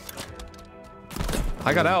weak.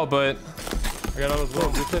 I got out, but I got out as well.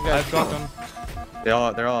 I've got them. They're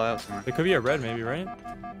all out somewhere. It could be a red, maybe, right?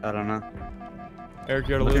 I don't know. Eric,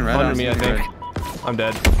 you gotta Looking live. red. under me, I think. I'm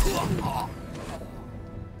dead.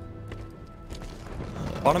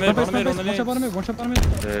 Bottom mid, One bottom mid on the shot bottom nades. mid, one shot bottom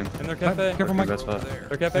mid. Dude, In their cafe. Careful, Mike. good spot.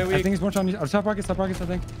 Their cafe I weak. think he's one shot on you. Top rockets, I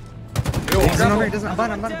think. I'm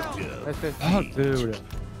bottom. That's it. Oh, dude.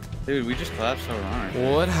 Dude, we just collapsed so wrong.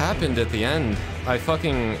 Right? What happened at the end? I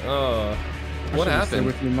fucking I what should've stayed happened?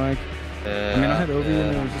 with you, Mike. I mean, I had Ovi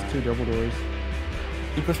and it was just 2 double doors.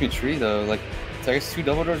 You pushed me tree though. Like, so I guess 2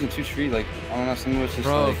 double doors and 2 tree. Like, I don't know. Someone was just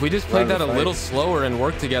Bro, like. if we just played right that out a of the little fight. slower and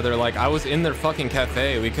worked together, like I was in their fucking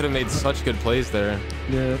cafe, we could have made such good plays there.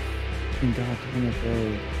 Yeah. God damn it,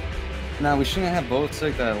 bro. Nah, we shouldn't have both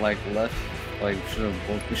like that. Like left. Like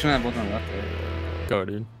we shouldn't have both on left. There. Go,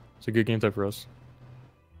 dude. It's a good game type for us.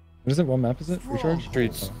 What is it? What map is it? Recharge?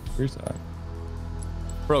 Streets. Streets.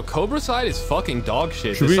 Bro, Cobra side is fucking dog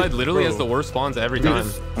shit. Should This we- side literally bro. has the worst spawns every Should we time.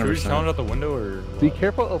 just- should we just challenge out the window or? Be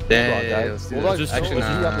careful of Bulldog, Yeah, guys. let's do Bulldog that. is Actually, so easy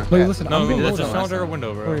nah. off the Wait, bat. listen. No, I'm gonna let's go just down. challenge out a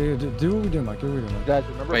window, bro. Wait, do what we do, Mike. Do what we do, Mike. Guys,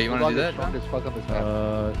 remember Wait, you wanna Bulldog do is that, strong as fuck on this map.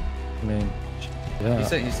 I mean, yeah. He's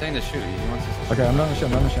saying to shoot. He wants us to shoot. Okay, I'm not gonna shoot.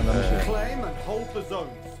 I'm not gonna shoot. I'm not gonna shoot. Claim and hold the zone,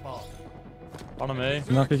 Spartan. Bottom A.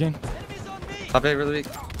 I'm not peeking. Top 8 really weak.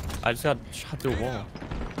 I just got shot through a wall.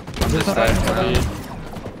 This side.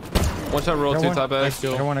 One shot roll, Got 2 one. top I A.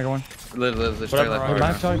 got one. I got one. Live. Straight left. Whatever,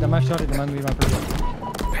 Knife shot. The knife shot. The knife shot.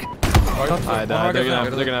 I died. They're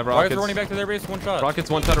gonna have Rockets rockets. running back to their base. One shot. Rockets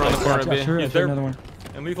one shot around the corner B. Sure, He's sure, there. another one.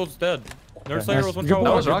 And Lethal's dead. Nerd Okay, Slayer nice. was one Good shot. That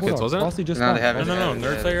bulldog, was good rockets, bulldog. wasn't it? Frosty just No, they stopped. haven't. No.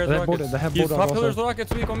 Nerd Slayer has They have rockets. bulldog- they have He's bulldog top also. pillars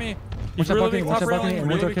rockets weak on me. He's One really shot weak top balcony, railing. and Really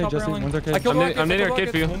one's weak arcade, top Jesse. railing. One's arcade. I killed I'm rockets. near I killed arcade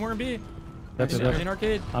for you. rockets. One more in B. That's it. In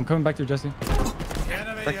arcade. I'm coming back to Jesse.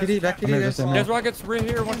 Back PD. I'm here, Jesse. There's rockets right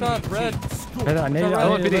here. One shot. Red. Hey, I need it. I I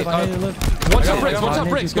want need PD. it. I need it. One I shot got bricks, it. one I shot need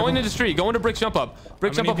bricks. to Going go. into street. Going to brick jump up.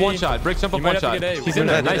 Brick I'm jump in up one B. shot. Brick jump up You might one have to shot. get A. He's in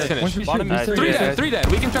there. Nice finish. Once we Bottom shoot, is we three say Three it. dead. 3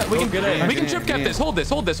 dead. We can try. We Go get A. can trip cap this. Hold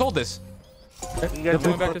this. You guys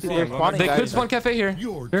Going back to C. they're spawning, They guys. could spawn cafe here.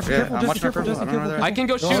 Careful, Yeah, careful, I'm Jesse. watching Careful, purple. Jesse. I don't know Careful. where I can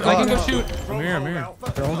go shoot. Oh, I can go oh, shoot. I'm here. They're all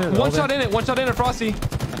there. They're all One there. shot in it. One shot in it. Frosty. I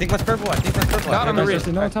think one's purple. Got him. Nice, Marie.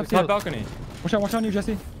 Jesse. No, top Top tier. balcony. Watch on you,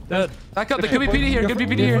 Jesse. Dead. Back up. There could be PD here. Could be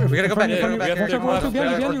PD here. We gotta go back. Yeah, Go we back have here. to Watch out, Yeah,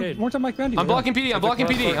 behind you. arcade. Watch out, Mike, behind you. I'm blocking PD. I'm blocking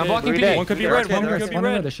PD. I'm blocking Every day. PD. One could be They're red. arcade, One they're could be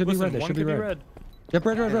arcade. red. They should be Listen, red, they one should be could red. Yep,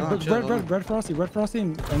 red Frosty, red Frosty,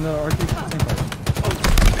 and the arcade. Same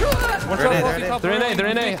fight. One They're in shot. A, Frosty, top They're in A. railing. They're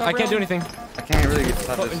in A. Top I can't do railing. anything. I can't really get to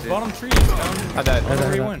top Oh, this. it's Dude. bottom tree. Down. I died.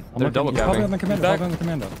 Where you went? They're double Probably capping. on the commando. Back. Probably on the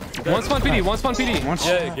commando. One spawn PD. One spawn PD. One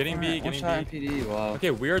Yeah, shot. getting B, One getting shot in B. PD. Wow.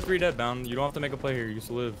 Okay, we are 3 dead bound. You don't have to make a play here. You used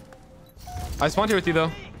to live. I spawned here with you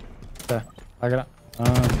though. Yeah, I got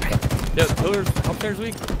it. Yeah, pillars upstairs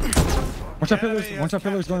weak. Watch out,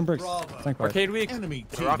 pillars going bricks. Same fight. Arcade weak. Enemy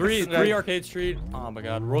team. Three arcade street. Oh my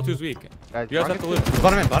god. Roll 2's weak. Guys, You guys have to live.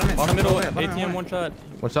 Bottom in. Bottom middle. Bottom in, ATM one shot.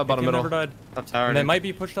 One shot bottom ATM middle. never died. Top tower. And they dude. might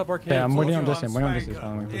be pushed up arcade. Yeah, I'm waiting on Soldier Jesse. I'm waiting on Jesse. Spanker.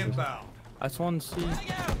 I'm waiting on Jesse. Inbound. I just want to see.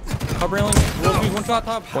 Top railing. One shot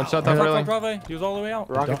top. One shot top railing. Drave. He was all the way out.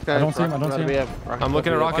 Rockets, I don't see him. I don't see him. I'm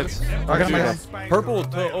looking at rockets. I got him. Purple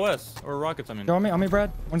to OS or rockets. I mean. Go on me,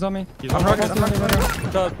 Brad. One's on me. He's on rockets.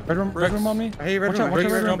 Red room on me. I hear you, red room. Watch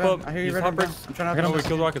out, red room. Jump up. I hear you, He's red top room. bricks. I'm trying to. Oh, we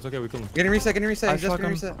killed rockets. Okay, we killed him. Getting reset. Just shot getting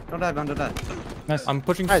him. reset. Don't die, don't die. Nice. I'm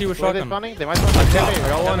pushing Nice. C with Where are they shotgun. spawning? They might spawn I cafe.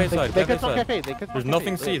 got one side. They could spawn cafe. They could spawn There's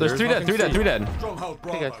nothing cafe. C. There's three dead. Stronghold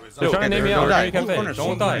Bravo is They're trying to name me out.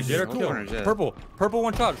 Don't die. Get her kill. Purple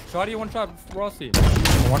one shot. Shotty one shot. Frosty.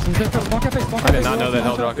 Watch them take spawn cafe. I did not know that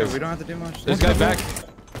held rockets. We don't have to do much. This guy's back.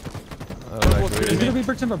 He's gonna be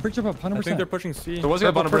brick jump up, 100%. I think they're pushing C. There was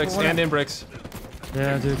a bottom bricks and in bricks.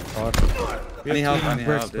 Yeah, dude. I need help. I'm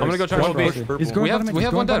gonna go try to hold B. He's going We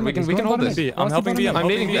have one dead. We can hold this. I'm helping B. I'm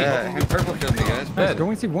needing B. Yeah, and purple killed me, guys. Dead.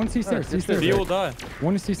 Going C, one C stairs. B will die.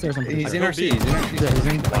 One is C stairs. I'm pretty He's sure. in our C. He's in our C. Yeah, he's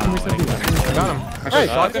in. Got him. Hey,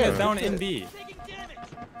 Shotgun is down in B.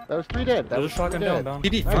 That was 3 dead. That There's was a shotgun 3 down, dead. down.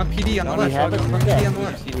 PD, front PD on the We left. have a Front 2 PD on cap. the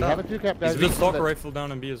left. We have a 2 cap, guys. There's a stalker rifle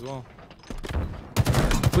down in B as well.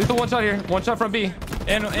 Lethal one shot here. One shot from B.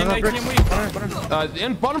 And ATM weak.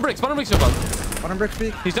 In bottom bricks jump up. Bottom brick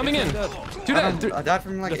speak. He's jumping in. Two dead. I died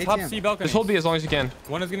from like The top C ATM. balcony. Just hold B as long as you can.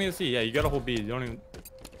 One is gonna get C. Yeah, you gotta hold B. You don't even. I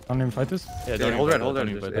don't even fight this. Yeah, Yeah, hold red, hold red. Don't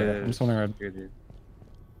even fight Yeah, that. I'm just holding red.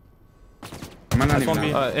 I might not That's even on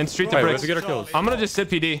me. know. In street to Alright, we bricks. have to get our kills. I'm gonna just sit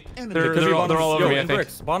PD. They're all over me, I think.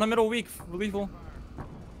 Bricks. Bottom middle weak. Lethal.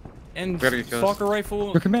 And Gotta get kills. stalker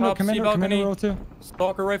rifle. Yo, Commando top C roll balcony. too.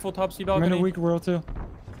 Stalker rifle top C Commando balcony. weak roll too.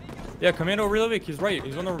 Yeah, Commando really weak. He's right.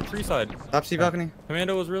 He's on the tree side. Top C balcony.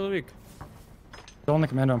 Commando was really weak. Still on the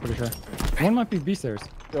commando, I'm pretty sure. One might be B stairs.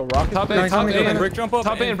 Yo, rockets. Top No, A, he's top on me, A. Brick jump up.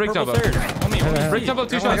 Top A and brick jump purple up. stairs. On me. Brick jump up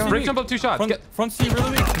 2 shots. Brick jump up 2 shots. Front C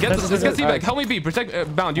really weak. Get this. Get C back. Help me B.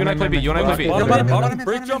 Protect. Bound. You and I play B. You and I play B. Bottom.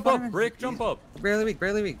 Brick jump up. Brick jump up. Barely weak.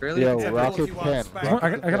 Yo, rocket 10. I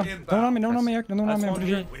got him. Don't on me, don't on me, Eric. Don't on me, I'm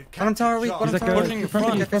pretty sure. Bottom tower weak. Bottom He's like tower pushing weak. front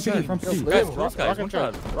front, PD, front PD, front PD. Guys, cross guys. One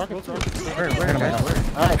shot. Rockets. Where,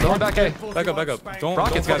 guys? Alright, Going back A. Back up. Don't.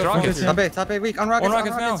 Rockets, don't guys, fuck up rockets. front. Top A weak. On rockets. On On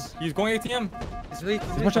rockets rockets. now. He's going ATM. He's weak.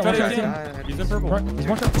 Watch out, Try watch to out. ATM. He's in purple. He's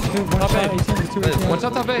one shot. One shot, 18, there's 2 ATM. One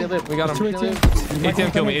shot top A. We got Two him. ATM.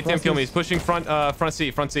 ATM kill me. ATM kill me. He's pushing front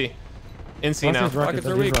C. In C now. Rockets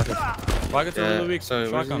are weak. Rockets are really weak. So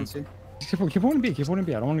Shotgun. Keep holding B, keep holding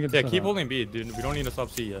B. I don't want to get Yeah, this keep out. holding B, dude. We don't need to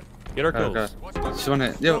stop C yet. Get our Okay. kills. Just one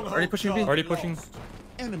hit. Yo, already pushing B. Already pushing.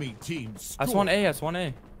 Enemy team I swan A. I swan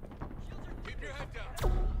A.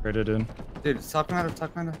 Rated in. Dude, top commando.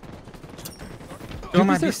 Two Go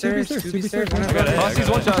my B B stairs, stairs. two Two B B stairs. stairs. I got it. Frosty's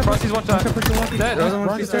one shot. Frosty's one shot. Dead. Those are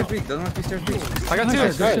one B stairs weak. I got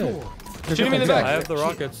Nice, two. good shit. Shooting me in the I back. have the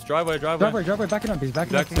rockets. Driveway. Drive right, backing up. He's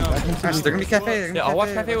backing up. Backing up. Actually, they're gonna be cafe. Yeah, I'll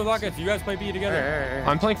watch cafe with rockets. You guys play B together.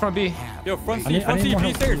 I'm playing front B. Yo, front I C, need front C, more B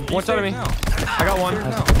help. stairs. One shot at me. Now. I got one.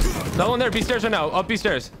 That one there. B stairs right now. Up B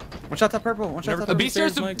stairs. One shot top purple. One shot top B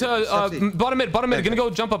stairs to bottom mid. Gonna go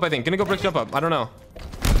jump up. I think. Gonna go brick jump up. I don't know.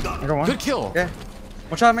 I got one. Good kill. Yeah.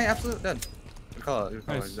 One shot, mate. Absolute dead. Good call.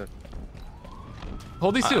 Nice. He's dead.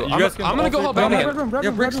 Hold these two. You I'm guys can gonna go all help three- out Red again. room, red Yeah,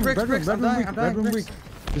 room, bricks, red room, bricks, red room, I'm weak, dying, red room bricks. weak.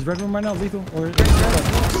 Is red room right now lethal or red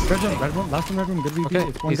room, last one red room, good VP. Okay.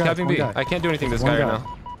 It's one He's guy, capping one B. guy. I can't do anything to this One guy right guy.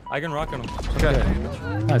 now. I can rock on him. Okay.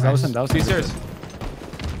 Nice, that was him, B stairs.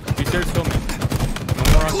 B stairs kill me. No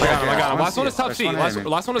more rockets. I got him. Last one is top C. That's one A,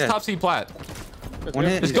 Last one is man. top C plat. One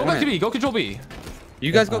hit. Just go back to B. Go control B.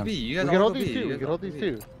 You guys go B. You guys We can all hold go these B. two. You We guys can all hold go these B.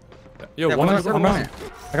 two. Yo, Yeah, one one is hit. I'm One on. hit.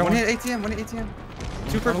 I got One one. hit ATM. One hit ATM.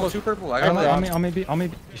 Two purple. Two purple. I I'm got on me. One ATM, one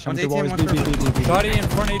purple. Shotty in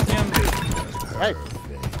front ATM. Hey,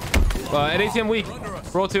 At ATM weak.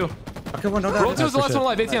 Roll 2. Okay, one. No Roll 2 is the last one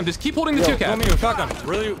alive. ATM. Just keep holding the 2 Kill cap. me with shotgun.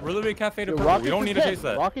 Really big cafe to purple. We don't need to chase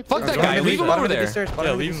that. Rockets. Fuck that guy. Leave him over there.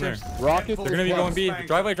 Yeah, leave him there. Rockets. They're gonna be going B.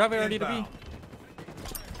 Driveway already to B.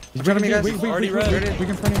 He's ready, guys. we Already red. We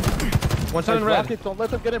can front him. One shot in red. Rockets. Don't let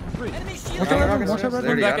them get in for free. Watch out, red room, watch out, red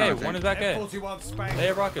One room. back A. One is back A. They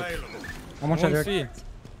have rockets. I'm one shot, One Eric. C.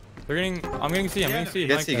 They're getting. I'm getting C. I'm getting C.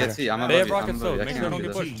 Get C. Get C. I'm They have above you. I'm rockets above though. you. I Make can't sure I don't do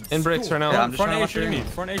get this. pushed. In bricks right Yeah, now. I'm just Front trying A to shooting me. watch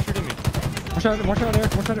Front A shooting me. Watch out,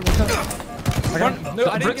 Eric. Watch out. I got him. No,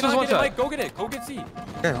 I didn't Bricks get was one it. shot. Mike, go get it. Go get C.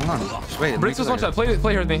 Okay, hold on. Just wait. Bricks was one shot. Play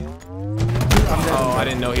here with me. Oh, I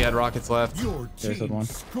didn't know he had rockets left. Your There's that team one.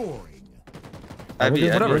 scoring.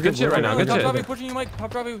 Whatever. Good shit right now. Good Top shit. Drivey pushing you, Mike.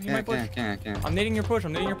 Top Drivey. He might push. Can't. I'm nading your push.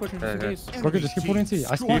 I'm nading your push into the case. Look, just keep putting C.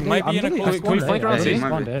 I spawned He might be in a close- Can we flank around C? I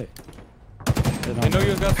spawned A. I know you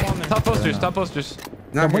guys got spawn there. Top posters. Top posters.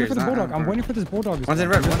 Not I'm here. waiting for this bulldog. I'm waiting for this bulldog. One's in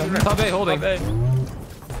red. One's in red. Top A holding. Top A.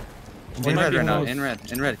 In red right now. close. In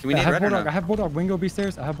red. In red. Can we I need have red or bulldog. I no? have bulldog. Wingo B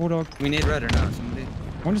stairs. I have bulldog. We need red or no? Somebody.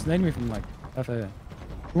 One just naded me from like FA.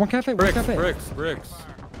 One cafe. One Bricks. cafe. Bricks.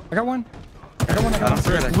 I got one.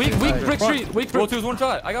 Weak brick street. Weak Roll brick. two's one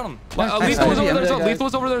shot. I got him. Lethal was over there as well. Lethal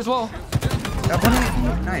was over there as well.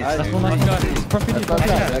 Nice.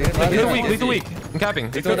 Lethal weak. I'm capping.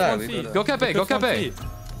 Go cap A. Go cap A.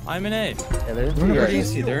 I'm in A. They're already in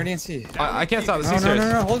C. They're already in C. I can't stop the C No,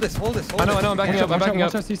 stairs. hold this. I know. I'm backing up. I'm backing up.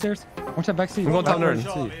 Watch out C stairs. Watch out back C. I'm going top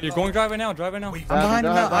nerd. You're going drive right now. Drive right now. I'm behind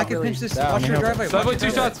him now. I can pinch this. Watch your driveway. Driveway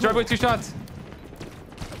 2 shots. Driveway 2 shots.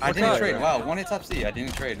 I didn't trade. Wow, one hit top C. I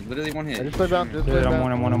didn't trade. Literally one hit. Just play down. Just play Dude,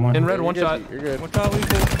 down. I'm one. In red, one shot. You're good. One shot,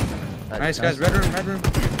 lethal. Nice guys. Red room.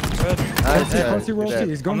 Roll C.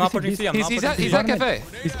 He's going I'm not to pushing C. I'm not He's pushing at C. cafe.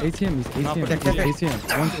 He's ATM. He's Not ATM. putting He's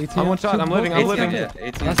ATM. One's ATM. I'm one shot. I'm living.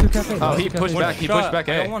 Last two cafe. Oh, he pushed back. He pushed back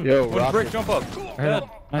A. Yo, One Rocket. brick, jump up. Dead.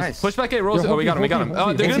 Nice. Push back A. Rose. Oh, we got him.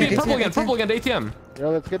 They're gonna be purple again. Purple again. ATM. Yo,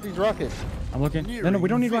 let's get these rockets. I'm looking. No, we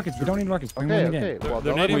don't need rockets. Bring Okay, one okay. again. Well,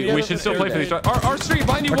 They're don't let nading me me. get We it should in still the play for day. these shots. Our street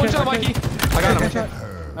behind you. One shot, Mikey. I got him.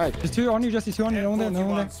 Nice. Just two on you, Jesse. Two on you. No one there.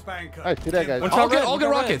 Nice. Do that, guys. One I'll shot get- red. I'll One get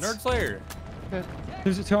shot red. rockets. Nerd Slayer.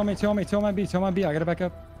 There's two on me. Two on B. Two on B. I gotta back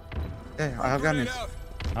up. Yeah, I have gotten it.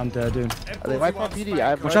 I'm dead, dude. They might pop PD. I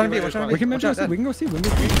have Watch out, watch out. We can maybe go C. We can go C. We can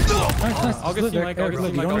go C. Nice. I'll get Live C, there. Mike. I'll Eric, get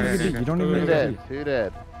live. C, You Mike. don't need to be. You don't need Two to be. dead. Two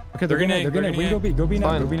dead. Okay, They're gonna- We can go B. Go B now.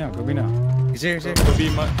 Fine. Go B now. Go B now. He's here. Go B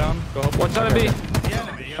down. Go help. One shot in B.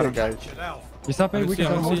 Okay, guys. You stop it. We can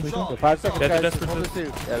I'm hold. gonna see. So 5 seconds, That's guys. desperate. Hold this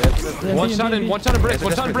too. Yeah, that's Yeah, One B, shot B, in. B. One shot in bricks.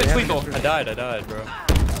 One shot in bricks. Lethal. I died, bro.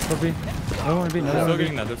 Go B. No one B. No They're one still B.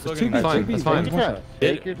 getting that. They're still Two getting B. that. Fine, Two B. that's fine. One shot.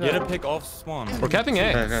 Take your Get a time. pick off spawn. We're capping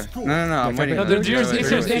A. Okay. No, I'm waiting. No, there's yours. A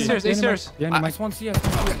stairs. Yeah, I Mike. just want to see.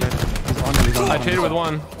 I traded with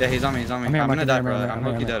one. Yeah, he's on me. I'm here, I'm gonna die, I'm bro. here, I'm I'm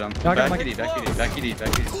low-key here. dead. Yeah, I got Back Mike. kitty.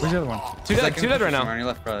 Where's the other one? Two dead right now. On your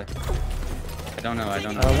left, probably. I don't know.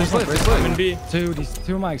 Just live. I'm in B. These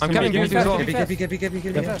two mics. I'm coming. Give me two as well. Get B. Get I think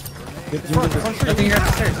B. you're at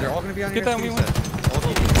the stairs. They're all gonna be on Get here. that. We win.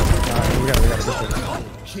 We got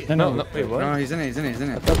it. No. Wait, what? No, he's in it.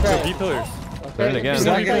 Okay. B pillars. They're in again.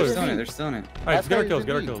 They're still in it. Alright, get our kills.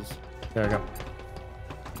 Get our kills. There we go.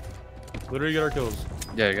 Literally get our kills.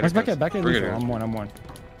 Yeah, you Let's gotta back at We're lethal. good. I'm one.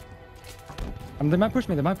 They might push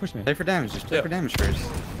me. Play for damage. Just play for damage first.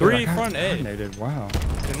 3 front A. Coordinated. Wow.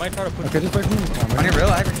 They might try to push. Okay, just wait for me. On your real,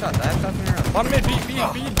 I have your shots. I have shots on your real. Bottom mid,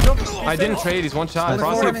 B, jump. I didn't trade. He's one shot.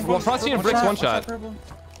 Frosty and bricks one shot.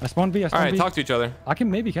 I spawned B. All right, talk to each other. I can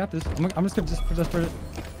maybe cap this. I'm just gonna just for it.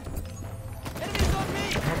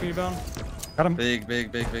 Help you down. Got him. Big. They're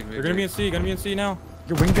gonna be in C. Now.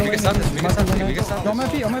 Your wing going. can stop this, we can stop this, we can stop No, I'm this.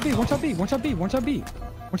 at B. One shot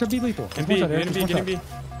B lethal. In B. Get in B.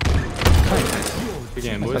 Good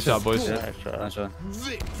game, boys. Nice job, boys. Nice shot.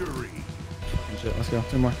 Victory. Shit, let's go.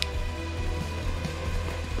 Two more.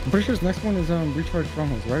 I'm pretty sure this next one is recharge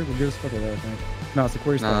strongholds, right? We'll get a split of that, I think. No, it's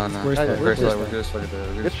Aquarius. No.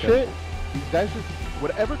 We're good shit. These guys just,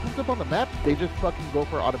 whatever comes up on the map, they just fucking go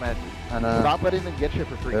for automatically. Stop letting them get shit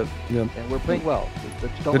for free. Yep. And we're playing well.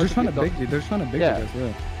 They're just trying to big you. They're just trying to big you guys,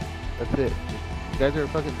 yeah. That's it. You guys are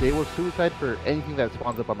fucking, they will suicide for anything that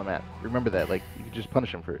spawns up on the map. Remember that. Like, you can just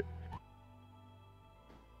punish them for it.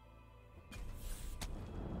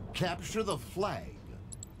 Capture the flag.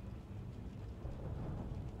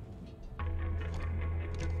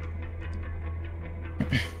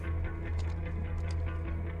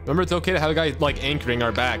 Remember, it's okay to have a guy like anchoring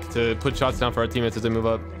our back to put shots down for our teammates as they move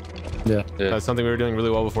up. Yeah. That's something we were doing really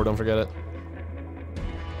well before. Don't forget it.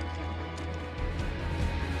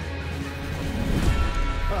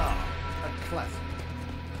 A classic.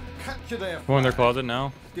 Capture their Go in their flag. closet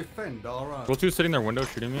now. Defend our own. Go two sitting in their window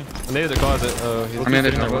shooting me. Nade the closet. Oh, he's I'm in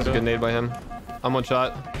it. that was a good nade by him. I'm one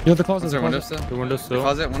shot. Yo, the closet. Is there window still? The window still.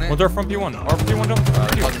 Closet, one in. One's our front P1. Our P1 jump.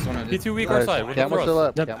 Closet's one in. P2 weak our side. Camel's still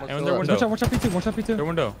up. Yep. Camel's And still their up. window. Watch out P2. Watch out Their P2.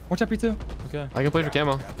 window. Watch out P2. Okay. I can play for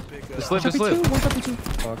camo. Just live, Watch out just live. P2. Watch out P2.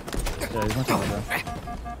 Fuck. Yeah, he's one shot,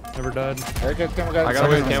 bro. Never died. There goes Camel, guys. I got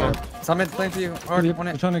away with camo. Someone playing for you.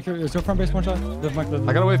 I'm trying to kill you. Is your front base one shot?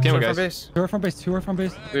 I got away with camo, Front guys. base. Two are front base. Two are front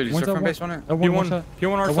base. Dude, you One's front L1. base one in. L1 one shot.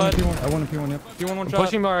 P1 our L1 side. P1. L1 and P1. Yep. P1 one I'm shot.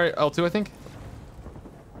 pushing my L2, I think.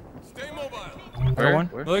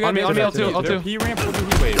 L1. Look On me, at L2. Their P ramp with the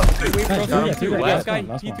heat wave. Heat wave Nice, thrusts. yeah, P2. yeah, Last guy,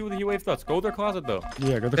 yeah, last P2 one. with the heat wave thrusts. Go to their closet though.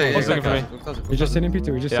 Yeah, go to the Yeah, closet. looking for me. You're just sitting in P2.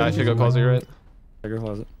 You're just Yeah, I sitting should in go P2. closet, you're right. Yeah, go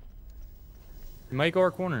closet. You might go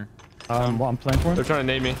our corner. Well, I'm playing for him. They're trying to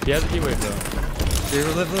nade me. He has a heat wave though.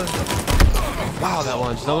 Dude, live. Wow, that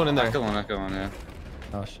lunge. No one in there. Not going, yeah.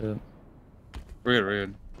 Oh shit. We're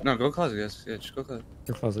good. No, go closet, guys. Yeah, just go closet.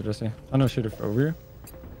 Go closet, Jesse. I know shooter over here.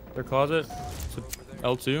 Their closet. So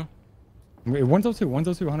L2. Wait, one's L2.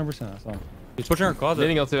 100%. I saw him. He's pushing our closet.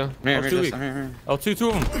 Nading L2. I'm here, L2 weak. I'm here. L2, two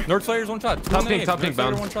of them. Nerd Slayer's one shot. Two Top in the pink, nades. top pink, Nerd Slayer,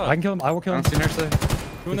 bound. one shot. I can kill him. I will kill I him. don't see Nurse there.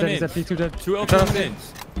 Two in He's the at nades. P2 dead. Two L2 Shut in up. the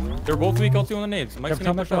nades. They're both weak L2 on the nades. Mike's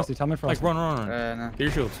gonna push out. Mike, run. No. Get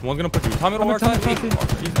your shields. One's gonna push you. Top middle, hard side, weak. He's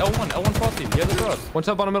L1 Frosty. He has the cross. One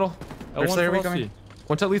shot bottom middle. L1 Frosty.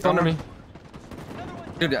 One shot lethal under me.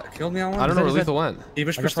 Dude, that killed me on one. I don't know where lethal went. He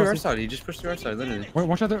just pushed through our side. He just pushed through our side, literally. Wait,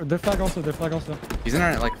 one shot their flag also. He's in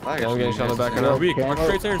our like flag. I'm getting shot in the back right They're now. weak. One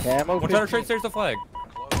straight stairs. One shot straight stairs to flag.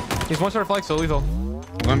 He's one shot flag, so lethal.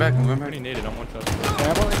 I'm going back. Pretty naded on one shot.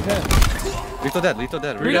 Lethal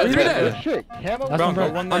dead. Read it. Shit. Camo.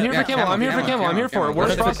 I'm here for camo. I'm here for it.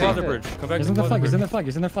 Where's Frosty? Closet bridge. Come back He's to in the closet flag. bridge.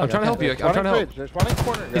 He's in the flag. I'm trying to help you. I'm trying to help. There's one in the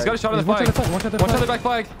corner. He's got a shot on the flag. One shot on the back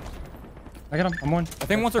flag. I got him. I'm one. I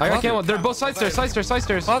think once they're I got closet. camo. They're both side stairs.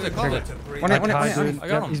 Closet. One hit. I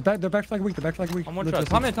got him. He's back. The back flag weak. I'm one shot.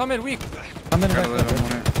 Tom mid, weak. I'm in the back.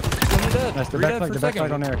 Dead. Nice. The Read back that for a flag on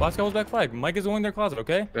second. Eric. Last guy was back flag. Mike is going their closet,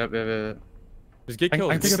 okay? Yep. Just get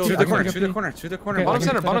killed. I think To the corner. Okay, Bottom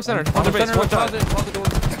center. Bottom door. Closet door.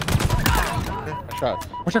 Shot.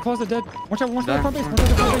 One shot closet dead. One shot front base. In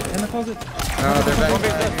the closet. No, they're One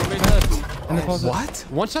base back. dead. One base dead. In the closet. What?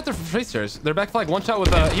 One shot they're straight stairs. They're back flag. One shot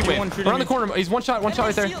with heat wave. Around the corner. He's one shot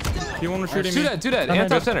right there. He was shooting me. Two dead. And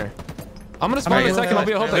top center. I'm gonna spawn in a second. I'll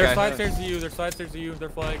be a hope They're that guy. side stairs to you. They're side stairs to you. They're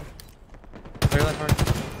flag. Clear that part.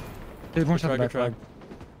 Dude, one shot the back flag.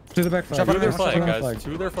 To the back flag. Two of their flag, guys.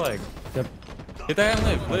 Two of their flag. Yep. Get that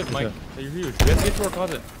guy and live, Mike. You're huge. We have to get to our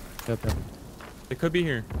closet. Yep. They could be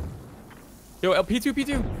here. Yo,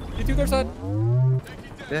 P2, their side.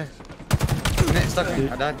 Yeah. Stuck me.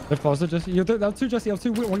 I died. They're closet, Jesse. L2, Jesse.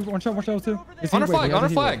 L2. One shot, L2. On our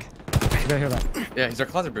flag. You gotta hear that. Yeah, he's our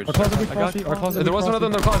closet bridge. Our closet with Frosty. Our closet. There was one of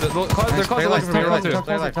them in their closet. Their closet looking for me. Roll two.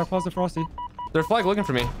 Top closet, Frosty. Their flag looking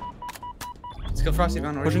for me. Let's kill Frosty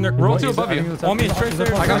down. Pushing their Roll two above you. On me, straight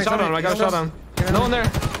stairs. I got a shot on him. No one there.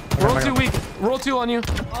 Roll two weak. Roll two on you.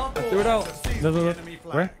 Do it out.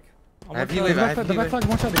 Where? I have heat The wave. back flag,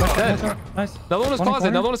 one shot. Nice. Another one is closet.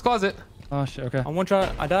 Another one is closet. Oh shit, okay. On one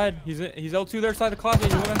shot, I died. He's L2 their side of the closet.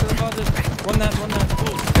 He went into the closet. Run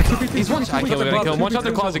that. He's one shot. I can't believe I kill him. One shot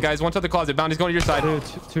the closet, guys. One shot the closet. Bounty's going to your side. Dude,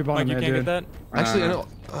 two bottom Mike, you can't get that? Actually, I know.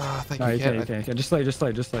 Thank No, you. you can't. Just slay.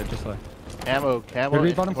 Camo.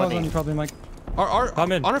 Maybe bottom closet on you probably, Mike. On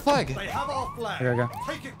our flag. They have our flag. Okay.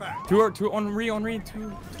 Take it back. Two on re. Two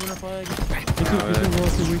on our flag.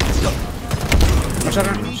 P2, weak. One shot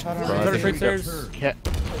on. Better straight stairs.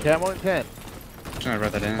 Camo and 10. I'm trying to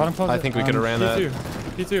write that in. Bottom closet. I think we could have ran that.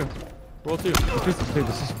 P2. Roll two. Dude,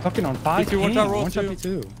 this is fucking on 5. P2, one shot, roll One shot,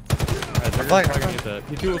 two. P2. Alright, they're Flag. gonna get that.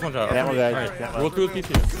 P2 was one shot. Camo, guys. Alright, roll two with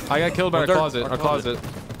P2. I got killed by our closet. Our closet.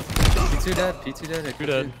 P2 dead. Two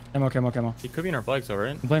dead. Camo. He could be in our flags though,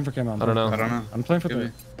 right? I'm playing for camo. I don't know. I'm playing for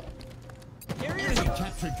Could 3.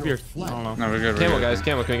 Fierce. I don't know. No, we're good. Camo, guys.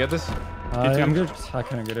 Camo, can we get this? I'm good. I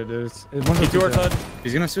couldn't get it, dude. P2 our side.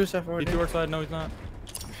 He's gonna suicide forward. P2 our side. No, he's not.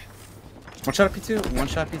 One shot at P2. One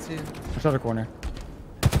shot P2. One shot a corner.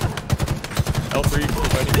 L3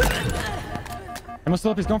 fighting. I'm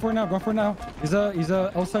still up. He's going for it now. He's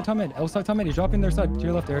a L side top mid. He's dropping their side to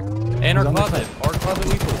your left, Eric. And our He's on their closet. side. Our closet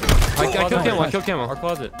lethal. I killed Camo. I killed Camo. Our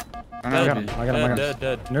closet. I I got him.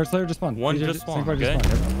 Dead. Nerd Slayer just spawned. One DJ just spawned, SnakeBite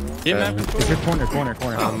okay. Get map He's control. here,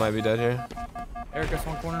 corner. I might be dead here. Eric, that's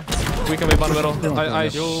one corner. Weak on me, bottom middle.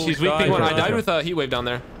 She's weak. Big one. I died with a heat wave down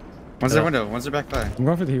there. One's their window. One's their back flag. I'm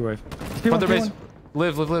going for the heat wave. Front their base.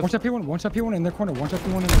 Live. One shot P1 in their corner.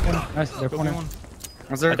 Nice, their corner.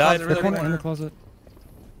 One's their I died. closet. Their Really corner big in the corner. closet.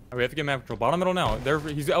 We have to get map control. Bottom middle now.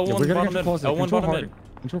 He's L1 Yeah, we gotta bottom get mid. closet. L1 Control bottom hard. mid.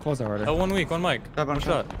 Control closet harder. L1 weak. One mic. One One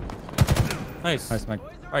shot. Nice. Nice, Mike.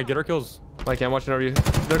 Alright, get our kills. Mike, I'm watching over you.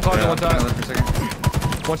 Their closet, one shot. For a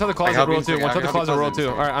second. One shot the closet, roll two. One shot the closet, roll two.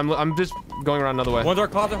 Alright, I'm just going around another way. One's our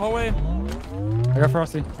closet hallway. I got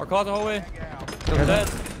Frosty. Our closet hallway. They're dead.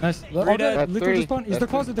 Nice. Three dead. Liquor just spawned. He's the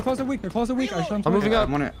closet weak. I shot him. I'm moving up.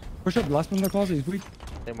 I'm on it. Push up. Last one in the closet. He's weak.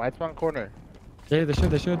 They might spawn corner. Yeah, they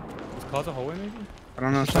should. Is closet hallway maybe? I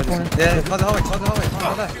don't know. Shot corner. Yeah, closet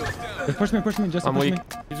hallway. Push me. Just I'm push weak. me.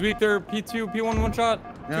 He's weak there. P2, P1, one shot.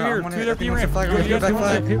 Two here. Two there, P ramp. I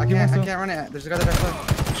can't run it. There's a guy there back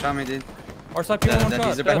flag. Shot me, dude. Our side P1, one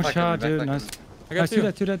shot. back One flag, shot, back dude. flag. Nice. I got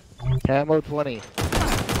Two dead. Camo 20.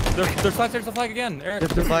 They're side stairs to flag again. Eric.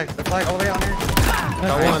 The flag all the way on here.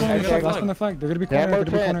 Last one the flag. They're gonna be corner. Camo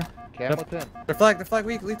 10. Camo 10. The flag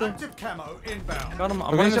weak, lethal. Active camo inbound. Got him.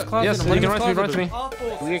 I'm running this closet. Yes, I'm you running can this run to me. closet. Our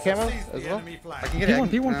forces We get camo seize as the well? enemy I flag. can get it.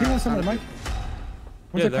 P1 somewhere, Mike.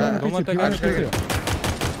 Yeah, don't let that guy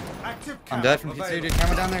Active I'm camo dead from P2, available. dude.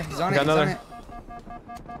 Camera down there. He's on it. Got another.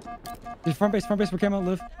 He's front base for camo.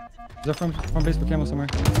 Live. He's front base for camo somewhere.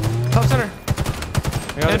 Top center.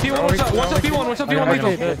 And P1, one shot P1,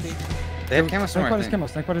 lethal. They have camo somewhere.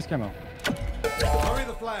 Snakebite is camo. Carry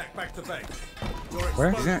the flag back to base.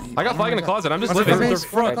 Where? I got flag in the closet. I'm just What's living. the They're base?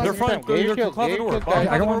 front. They're front. Go to your Get closet your door. kill, Bottom get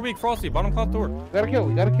closet your door kill. weak. Frosty. Bottom closet door. We gotta kill.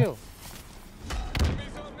 We gotta kill.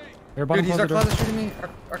 Here, bottom Dude, he's our closet door. closet shooting me.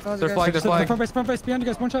 Our closet. They're guys. flagged. They're flagged. Front base behind you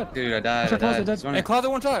guys. One shot. Dude, I died. Watch our closet, dead. Hey, closet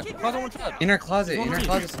one shot. Closet one shot. In our closet. In our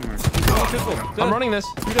closet somewhere. I'm running this.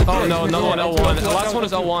 Oh no, another one. L1. The last one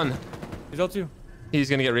is L1. He's L2. He's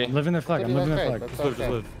gonna get re. I'm living their flag. I'm living their flag. Just live. Just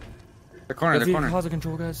live. The corner. Let's The get corner. closet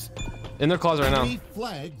control, guys. In their closet right now.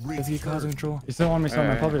 Flag Let's get closet control. He's still on me, son.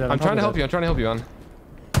 I'm probably dead. I'm trying to help you. I'm trying to help you on.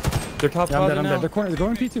 They're top Yeah, I'm closet dead. I'm now. dead. They're corner. They're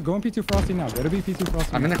going P2. Go in P2 Frosty now. Go to be P2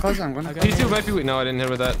 Frosty. I'm in the closet. I'm going to P2 might be weak. No, I didn't hit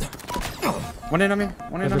with that. One hit on me.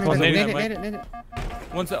 One hit on me. Closet. Nade Nade it. it, Nade it. Nade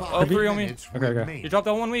it. One's L3 on me. Okay. You dropped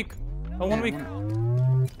L1 weak. L1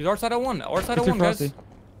 weak. He's our side L1. Our side L1, guys.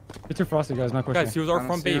 P2 Frosty, guys. Not pushing. Guys, he was our I don't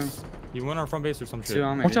front see base. He went our front base or some shit. Two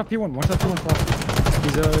on me. One shot P1. One shot P1 Frosty.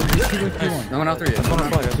 He's 2 with P1. No one out there yet.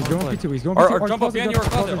 He's going P2. He's going Or P2. jump up behind you. Our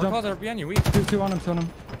closet behind you. Weak. 2 on him. Son him.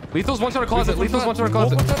 Lethal's one shot of closet. Lethal's one shot of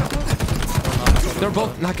closet. They're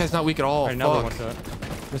both. Not guys. Not weak at all. Alright, now they're one Fuck.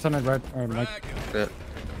 shot. This on right. Alright, Mike. Yeah.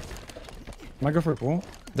 Might go for a pool.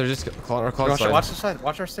 They're just our closet side. Watch the side.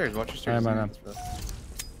 Watch our stairs. Watch our stairs. Man.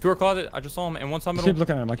 To our closet. I just saw him. And one side Keep middle.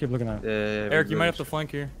 looking at him. I keep looking at him. Eric, you might have to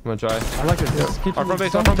flank here. I'm gonna try. I like this. Keep Our front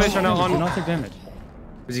base right now on. Do not take damage.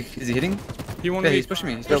 Is he hitting? P1 Yeah, he's weak. pushing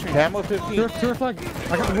me. He's Yo, pushing me. camo 15. To our flag.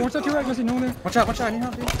 I got one shot to your right. Guys, no one there. Watch out. Watch out. I need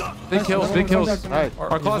help, dude. Big kills. Big kills. Nice.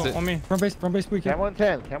 Our closet. On me. Front base weak. Camo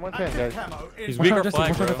 10. Camo 10, guys. He's One weak shot, or Justin,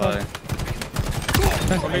 flag, one shot, bro. flag.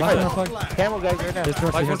 Last one on flag. Camo, guys, right now. Yes,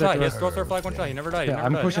 Frosty, Flag here's one that shot. to Yes, us. throw our flag one shot. He never died. He Yeah, never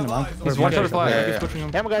I'm died. pushing him. He's one shot of flag. Yeah, He's yeah. pushing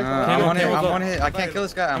him. Camo, guys. I'm one hit. Camo's I'm up. one hit. I can't kill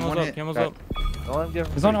this guy. I'm one Camo's up. hit. Camo's Okay. up. Don't let him get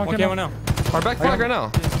him. He's on One camo. camo now. Our back flag right now.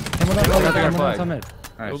 Camo down. I got Camo flag. down. Mid.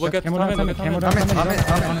 Alright. Look at the Camo top down. mid. Look Camo at down. the top Camo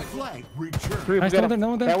mid. down. Flag return. Three, we Nice, got no, no,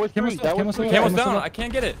 him. no, That was Camo's three. up, That was Camo's three. up. Camo's Camo's down. up. I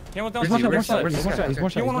can't get it. Camo's down. He's one shot. One shot. Where's He's this one guy? shot. He's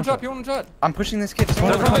one shot. P1 one shot. I'm pushing this kid.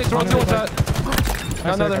 One Front base. Throw one shot.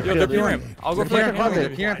 Another. Yo, they're P-ramp. I'll go for They're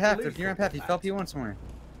that. P-ramp path. They're P-ramp path. He fell P1 somewhere.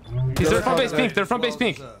 He's their front base pink. They're front base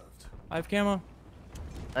pink. I have camo.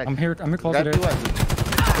 I'm here closet. Got two left.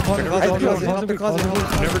 Closet. Never Never killed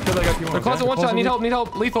that guy P1. Their closet one shot. Need help. Need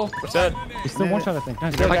help. Lethal. Dead. He's still one shot, I think.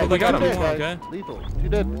 Nice. We got him. Guys, Okay. Lethal. Two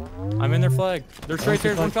dead. I'm in their flag. They're straight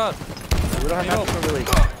stairs. One shot. We don't have to really.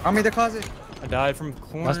 I'm in the closet. I died from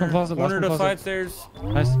Last one closet, corner last one to closet. side stairs.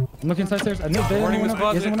 Nice. I'm looking inside stairs. I know they Warning was one up.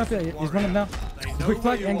 He hasn't closet. one up yet. He's one up now. He's quick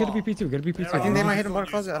flag and get a BP2. Get a BP2. I think they might hit him by the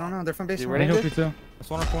closet. I don't know. They're from base. You I ready? hope BP2. That's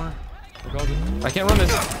one our corner. We're closet. I can't run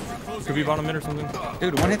this. Could be bottom mid or something.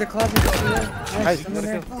 Dude, one hit the closet. Nice.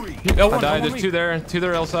 L1, I died. L1 There's two there. Two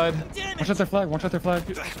there L side. One shot their flag. One shot their flag.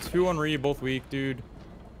 2 on re, both weak, dude.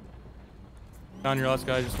 Down your last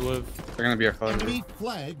guy, just to live. They're gonna be our closet. Enemy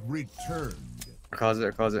flag returned. Our closet.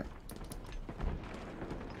 Our closet.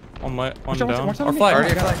 On Watch out, down. watch out Our on me. flag.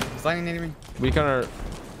 Already a flag. He's landing near me. We kind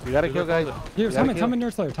of. We gotta kill, guys. Here, We gotta Tom kill. in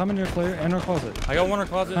your slayer. Tom in your slayer and our closet. I got one our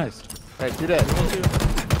closet. Nice. Alright, two dead.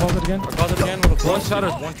 Closet again. Our closet again with a One flash. shot or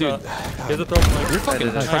One dude. shot. Here's a throw flank. You're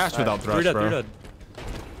fucking Nice. trash without Three thrush, dead, three bro. dead.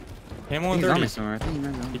 Camo on He's on me 30. somewhere. I think he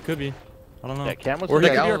might He know. could be. I don't know. Yeah, Camo's Or he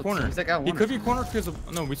dead. could be our Out. corner. He's like out He one. could be corner because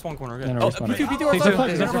of... No, we spawn corner. Okay. Yeah, no, Oh, we spawn. P2 He's our a side. flag,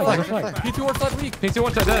 he's a flag, he's a flag. P2 our side weak. Pink two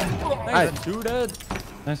one shot dead. Nice. 2 dead.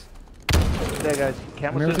 Nice. Dead, guys.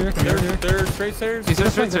 Camo's Mirror dead. here. Mirror here. They're straight stairs. He's in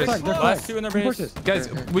They're straight flag, stairs. they're flag. Last 2 in their Push base. this. Guys,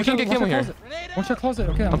 we can get Camo here. One shot closet.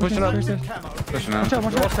 Okay, I'm pushing up. One shot. Pushing One out. shot.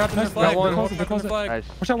 One They're all shot. trapped in their Nice. flag. one. They're all Closet, trapped in their flag. Nice.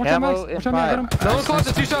 One shot. One shot. Camo Max. One in shot. I got him. No one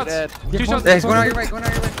closet. Two shots. Dead. Two shots. Yeah, he's going out your way. Going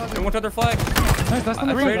out your way. And Closet. one shot their flag. Nice. That's on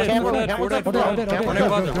the Traded. flag. Camo, Four dead. Camo Four dead. dead. Four Camo dead. dead. One Camo in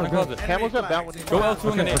closet. dead. One in closet. Camo's up. That one. Go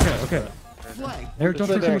L2 in the nade. Okay. Flag. Eric, don't Just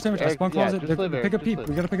take too live much damage. there. I spawn Yeah, closet. just live there. Pick a Just peep. live.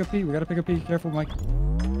 We gotta pick a peep. We gotta pick a peep. Careful, Mike.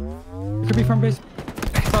 It could be from base.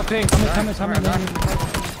 Top pink. Come in.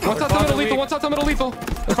 One shot to middle lethal. One shot to middle lethal.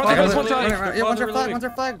 The front base one shot. Yeah, one's our flag. One's our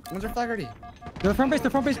flag. One's our flag already. They're front base. They're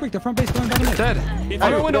front base weak. They're front base going down the mid. Dead.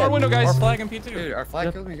 Our window, Our guys. flag and Dude, P2. our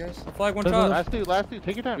flag killed me, guys. Our flag one They're shot. Last two.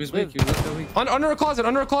 Take your time. He was Live. weak. He was so weak. Under a closet.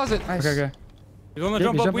 Under a closet. Nice. Okay. He's on the Yeah,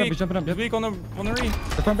 jump he's up jumping up, weak. he's jumping up, He's yep. weak on the re.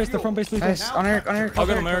 The front base lethal. Nice. On Eric. I'll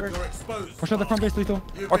get him, Eric. You're exposed. One shot the front base lethal.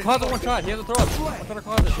 Our closet one shot. He has a throw up. One shot our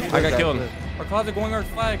closet. I got killed. Our closet going our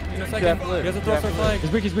flag in a second. He has a throw up our flag.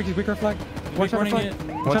 He's weak. Our flag. One shot running flag. it.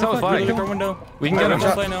 One shot flag. Look our window. We can get him.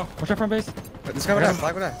 One play now. One shot front base. This guy would have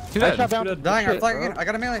flag. Would have. Two Nice shot dead. down. Dying. Our Shit, flag bro. again. I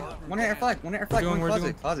got a melee. One hit our flag. One hit our flag. Where's he One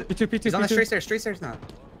going? closet. P2. He's on the straight stairs. Straight stairs now.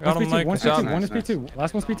 Got him, Mike. One's Good job. P2. One is Nice, P2.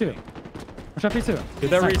 Last one's P2. One shot P2. Did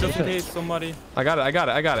that read Nice, just in good case somebody? I got it.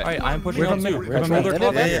 Alright, I'm pushing We're out on mid, two. we're on Control mid. their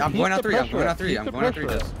closet. Yeah, I'm Keep going the out 3. I'm pressure going up. out 3. Keep I'm the going out 3.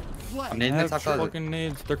 pressure Just. Flag. I'm nading I the top have closet. fucking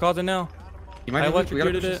nades. They're closet now. You I might be weak. We gotta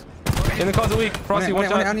electrocuted push it. this. In the closet weak. Frosty one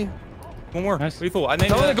shot. On you. One more. Nice. LethuL. I made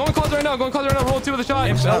No, that. go in closet right now. Go in closet right now. Roll 2 with a shot.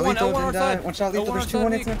 L1 Lethal on didn't die. side. One shot, Lethal. There's 2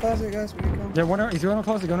 1 in the closet, guys. We can come. Yeah, one. He's going to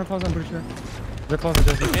closet. Going to closet. I'm pretty sure. They're closet.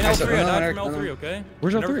 Jesse. And L3. I died from L3. Okay.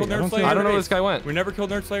 Where's We never L3? killed I Nerd don't Slayer see I in don't know our where this base. guy went. We never killed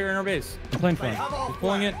Nerd Slayer in our base. I'm playing for him. He's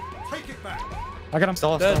pulling it. Take it back. I got him.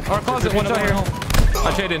 Stall, Dead. stall. Our closet, one shot here.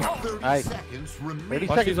 I traded. 30 seconds remaining.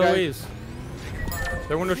 Watch these always.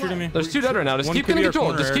 They're window shooting me. There's 2 dead right now. Just One keep could getting be our control.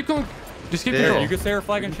 corner, Just keep going. Just keep Yeah. control. You can stay our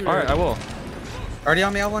flag and shoot. All right, I will. Already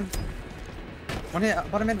on me, L1. One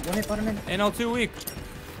hit, bottom in. One hit, bottom in. And L2 weak.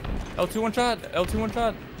 L2 one shot. L2 one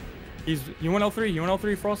shot. You went L3. You went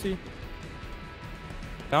L3. Frosty.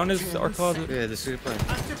 Down is our closet. Yeah, this is a play.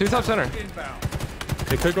 2 top center.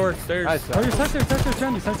 They could go upstairs. Nice. Oh, you're side there,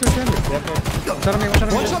 trendy. Shot on me,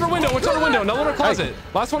 One shot or window. One shot or window. Another one closet.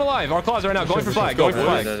 Last one alive. Our closet right now. Going for flag. Going for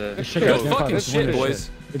flag. Good shit, Good guys. fucking shit, boys.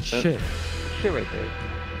 Good shit. Shit right there.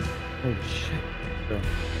 Oh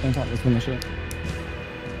shit. Let's win the shit.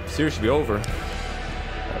 Series should be over.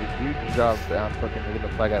 Huge job down fucking making the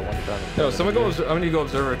flag at one time. No, someone go. I need to go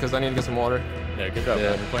observer because I need to get some water. Yeah, good job, Yeah.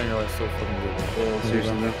 man. You're playing your life so fucking good.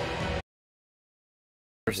 Seriously, man.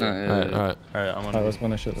 All right, all right. Alright, I'm on. Alright, let's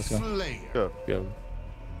win this shit. Let's go. Slayer. Go. Go.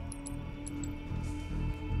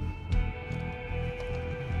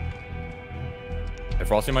 If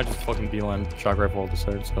Frosty might just fucking beeline shock rifle all the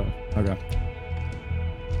sides, so. Okay.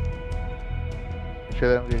 Make sure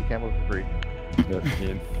they don't get camo for free.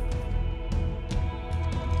 Yeah.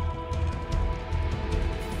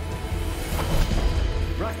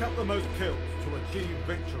 Rack up the most kills to achieve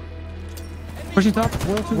victory. Pushing top.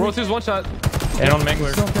 World 2's one shot. And on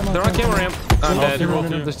Mangler. They're on camera ramp. I'm Oh, dead. zero,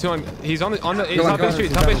 two. There's 2 on. He's on the top go, base street.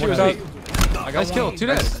 go, Top base go, street was go. weak. Nice kill. 2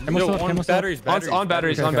 dead. Yo, on batteries, batteries. On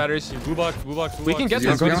batteries. Okay, On okay. batteries. Blue box, blue box, blue We box. can get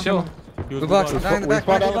He's this. We going can chill. He was Blue box, blue die in the We back.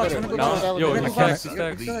 spawned Blue box, elevator. blue Now box. it's Yo, Blue he box. stacks, he Look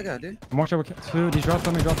stacks. at that guy, dude. I'm watching two. He dropped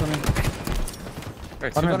on me.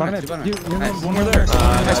 Alright, Bottom two mid, bottom bottom mid, mid. two bottom mid. Nice. One more there.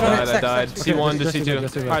 I died. Stacks. C1 to Okay, C2.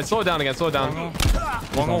 just do that. All right, slow it down again. Slow it down.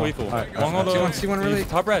 Long all lethal. Alright, Long all C1, C1 really.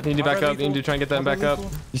 Top red. You need to back up. You need to try and get them back up.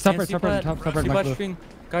 He's top right, top right, top right. Top Mike, red string.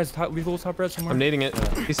 Guys, lethal's top red somewhere. I'm nading it.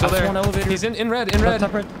 He's still Last there. one elevator. He's in red. In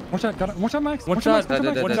Top red. right. One shot. Got it. One shot, Max. One shot. Max,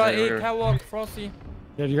 Dead. One shot, 8, Dead. catwalk, Frosty.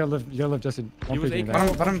 Yeah, you gotta live, Jesse. He was eight.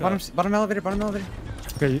 Bottom elevator, bottom elevator.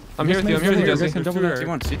 Okay. I'm here with you. I'm here with you, guys Jesse. can double Sure. that.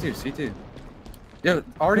 C1, C2. Yo,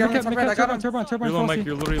 already on the top right. I got him. Turbine, You're low, Mike.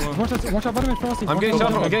 You're literally low. One shot, bottom mid, Frosty. I'm getting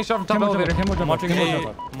shot from top elevator. I'm watching A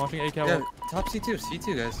Yeah, catwalk. top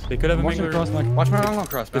C2, guys. They could have a Watching Mangler. cross, Mike. Watch my long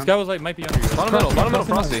cross, This man. guy was like, might be under you. Bottom middle,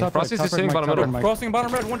 Frosty. Top right, Frosty's top just right, sitting Mike, bottom top middle. right, Mike. Crossing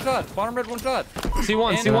bottom red, one shot. Bottom red, one shot.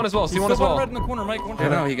 C1 as well. He's C1 still as bottom red well. in the corner, Mike. One Yeah,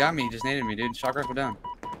 no, shot. he got me. He just naded me, dude. Shock rifle down.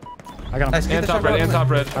 I got him. Nice. And top red. And top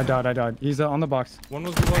red. I died. He's on the box. One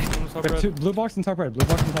was blue box, one was top Wait, two, red. blue box and top right. Blue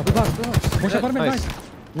box and top right. One shot, bottom mid, Nice. nice.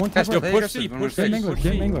 One top Guys, Yo, right. push C, push Get C, Mangler, push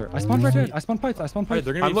get C. Mangler. I spawned right here. I spawned pipes. Alright,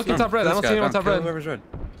 they're gonna I'm be looking stunned. top red. I don't see anyone top red. Whoever's red.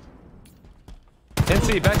 And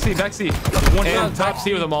C, back C. One And shot, top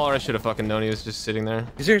C with a mauler. I should have fucking known he was just sitting there.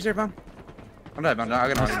 He's here, bomb. I'm dead, bomb.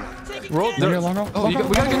 I got him. Roll. Near long roll. Oh, we got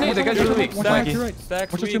a grenade. That guy's really weak. One shot, Stacky. two right.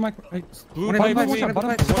 Stacks One shot, weak. two Mike. Hey, Blue One pipe pipe, weak. one bottom,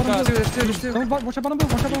 pipe. bottom, There's two. One shot, bottom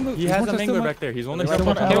blue. He has One a shot, still Mangler Mike. back there. He's on the Let's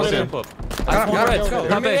jump go, up. let's Jump go. up. Got him, Let's go. go.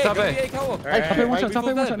 Top A, top A. Give me catwalk. Top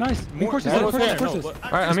A, one shot, nice. He pushes, One pushes.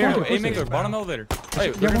 Alright, I'm here. A Mangler, bottom elevator.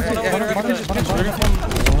 Hey, Yeah, one shot,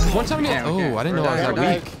 bottom. One shot on me. Yeah, Oh, I didn't know I was that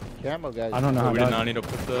Guys, weak. Camo, guys. I don't know how we did that. not need to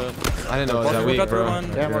put the. I didn't know I was that weak, bro.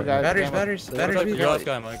 Camo, guys. Batteries. Your last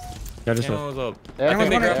guy, Mike. Yeah, just Camo was up. Yeah, I think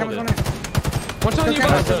they Cameron's grappled on it. it. One shot on you,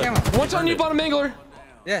 Camo. bottom. One shot on you, bottom angler.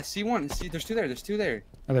 Yeah, C1. See, there's two there.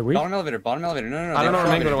 Are they weak? Bottom elevator. No. I don't know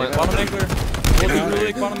where Mangler went. Bottom angler. Roll 2 really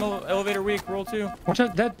weak. Bottom elevator weak. Roll 2. One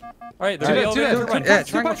shot, dead. Alright, Two they're dead, the two dead. elevator. Run. Yeah,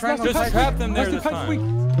 triangle. Just trap them there this Pipes time.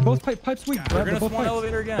 weak. They're both pipes weak. They're They're gonna both spawn pipes.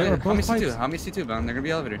 elevator They're again. both How many pipes. C2? How many C2, bomb? They're gonna be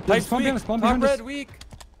elevator. Pipes Spawn weak. behind us, spawn Top behind us. red weak.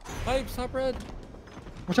 Pipes, top red.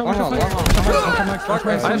 Watch out, Long haul. I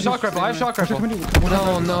have shock rifle.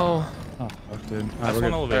 No, no. Oh, fuck, dude. That's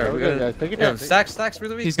one elevator. we good, got guys. Take it Yeah, down. stacks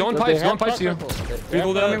really weak. He's going But they pipes. have Going pipes to you. shot rifles. People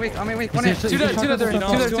I'm dead. in weak. One hit. Two dead, two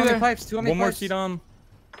there. Pipes. Two on me One more pipes. C-Dom.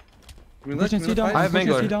 Pushing C-Dom. I have pushing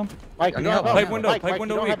Mangler. C-Dom. Mike, you don't have Pipe help. window, Mike, pipe Mike,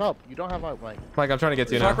 window you don't weak. have help. You don't have help, Mike. Mike, I'm trying to get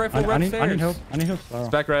to you Shock now. rifle I need upstairs. help. It's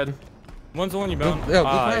back red. One's on you, bound. Yo,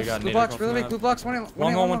 naded blue blocks off really the weak. map. Blue blocks.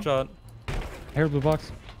 One Long one shot. I heard blue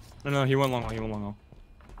box. No, he went long haul. He went long haul.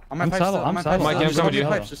 On my I'm pipes. silo, On my I'm silo. pipes. Mike, I'm Just coming on to you. my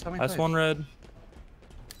pipes. Just on my That's pipes. one red.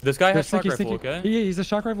 This guy has shock Sticky, rifle, sticky. okay? Yeah, he's a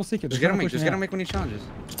shock rifle seeker. Just get him weak. Just get him weak when he challenges.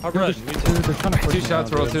 Top red. They're trying to push 2 me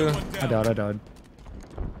shots, now, roll dude. 2. I died.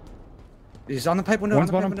 He's on the pipe window.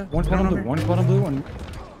 One's bottom blue. One's bottom blue. One.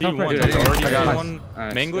 Top right. Dude, I Already got got it. one.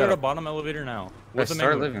 Alright, Mangler got to it. bottom elevator now. Let's What's the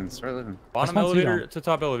start Mangler? living. Bottom Let's not see elevator down. to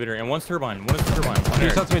top elevator, and one's turbine. One is turbine. One You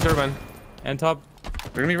air. shot to me, turbine. And top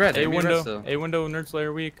They're gonna be red. A window. A window. Nerd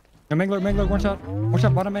Slayer weak. Yeah, Mangler, one shot. One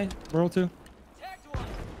shot, bottom A. Roll 2.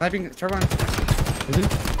 Sniping, turbine. Is he?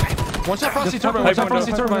 One shot Frosty turbine. One shot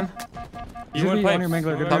Frosty turbine. You went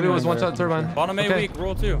pipes. Bobby was one shot turbine. Bottom A weak.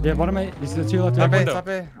 Roll 2. Yeah, bottom A. He's to your left. Top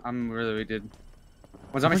A. I'm really weak, dude.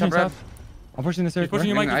 One's on me, top red. I'm pushing this area. Pushing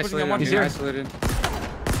you, Mike. He's pushing you. He's isolated.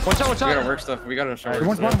 One shot. We gotta work stuff. We gotta show.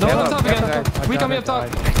 One's bottom. No, up top again. Weak on me up top.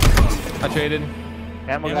 I traded.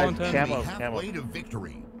 Camo, guys. Camo.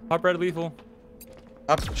 Top red lethal.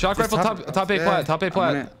 Shock rifle top A plat. Top A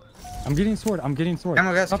plat. I'm getting sword. Camo,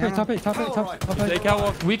 guys. Top A. Stay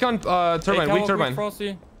catwalk. Weak on turbine. Weak turbine.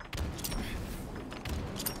 Frosty.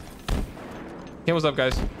 Camel's up,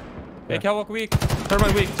 guys. Hey, catwalk weak.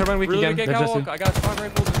 Turbine weak Really again. good catwalk. I got shock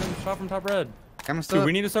rifles and then shot from top red. Dude,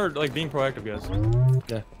 we need to start like being proactive, guys.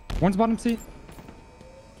 Yeah. One's bottom C.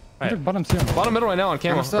 Right. Bottom C. Bottom middle right now on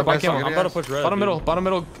camo. By camo. I'm about to push red. Bottom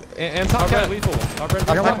middle, and top red cat. lethal. Top red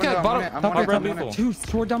Top lethal. cat. Bottom. Top red lethal. 2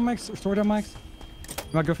 sword down mics. You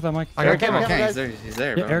might go for that mic. I got camo. He's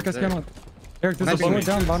there, Yeah, bro. Eric has camo. Eric, there's a sword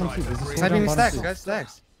down bottom C. There's a sword down bottom C. Guys,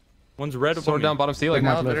 stacks. One's red. Sword down bottom C. Like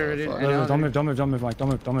Now, Don't move, Mike. Don't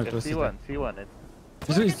move. C1.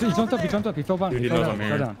 He jumped up. He fell down. Dude, he knows I'm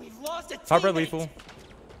here. Top red lethal.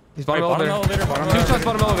 he's bottom elevator. Bottom 2 shots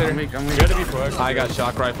bottom elevator. I'm You gotta be proactive. I got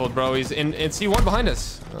shock rifled, bro. He's in C1 behind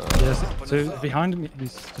us. Yes. So behind me,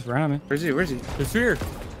 he's just ran at me. Where's he? There's fear.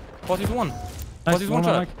 Frosty's one. Nice, Frosty's one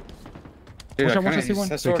shot. Dude, One shot, C1.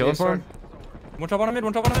 That's Did we kill him for him? One shot on mid.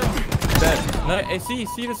 Dead. No, hey, C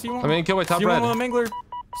to C1. I mean, kill by top C1 red. with a mangler.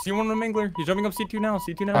 C1 with a mangler. He's jumping up C2 now.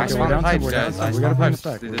 C2 now. I Okay, spawned we're down pipes, two, guys. I we gotta spawned play in pipes. the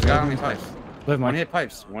stack. There's got only pipes. Live, Mike.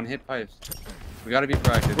 One hit pipes. We gotta be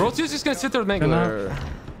proactive. Roll 2's just gonna sit there with Mangler.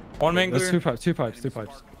 One There's mangler. two pipes.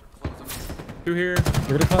 2 here.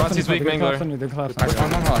 They're gonna collapse Frosty's on you, weak, they're gonna Mangler. collapse on you, they're gonna collapse Nice,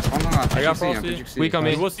 on you. one long. I got Frosty. Weak on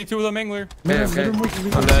me. We'll C2 with a mangler.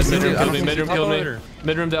 Midroom, I'm dead. Midroom Midroom killed me. killed me. Midroom killed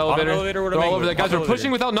me. Midroom to elevator. elevator with a They're all mangler. over there. Guys, Top we're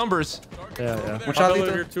pushing elevator. without numbers. Yeah. One Top shot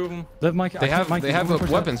elevator, lethal. 2 of them. Live, Mike. They have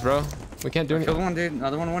weapons, bro. We can't do Killed anything. one, dude.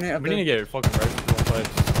 Another one hit. We need to get fucking right.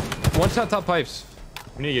 One shot top pipes.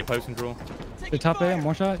 We need to get pipes control. The top A, I'm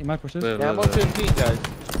one shot. You might push this. Live. Camo 15, guys.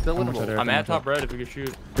 Still winnable. I'm at top red if we can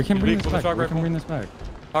shoot. We can bring this Weak with a back. shock We can rifle. bring this back.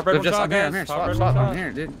 Top red one Just, shot, I'm here. guys. Top Swap. red one I'm shot.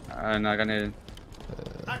 here, dude. No, I got needed.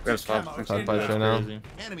 Gotta swap. Top pipes right now.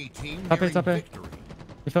 Enemy team Top A. victory.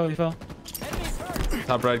 He fell.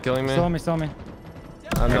 Top red killing me. Still on me.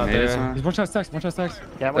 I'm not made it, there. son. He's one shot stacks. Camo, Dead, guys.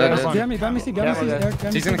 dead. Behind me, C. Eric, behind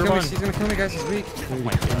me, He's C. gonna kill me. He's gonna kill me, guys. He's weak.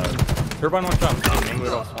 Turbine one shot.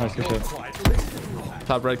 Mangler off. Nice, good shit.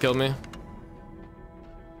 Top red killed me.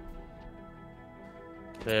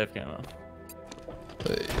 They have camo.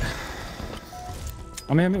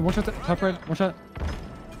 I mean, one shot. Top red. One shot.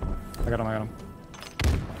 I got him.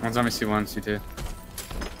 One's on me, C1, C2.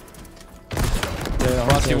 Yeah,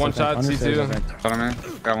 Frosty one shot, C2. Shot him in.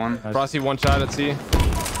 Got one. Frosty one shot at C.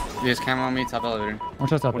 He has camo on me, top elevator. One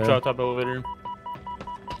shot top One A. shot top elevator.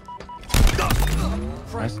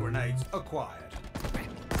 Frag grenades acquired.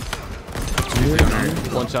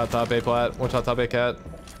 One shot top A plat. One shot top A cat.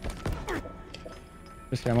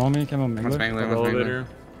 Just camo on me. Camo on One's Mangler. Mangler, Top one's Mangler. elevator.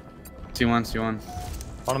 C1.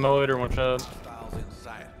 Bottom elevator one shot. Styles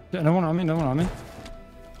inside. Yeah, no one on me. Gonna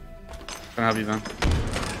help you, Van.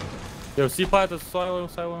 Yo, C plat, that's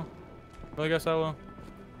silo. Really got silo.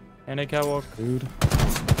 And a catwalk. Dude.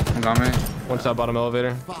 One's on me. One shot bottom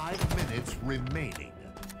elevator. 5 minutes remaining.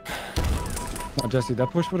 Oh, Jesse, that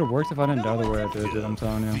push would have worked if I didn't die the way I did, dude. I'm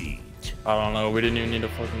telling you. I don't know. We didn't even need to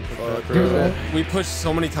fucking push that. We pushed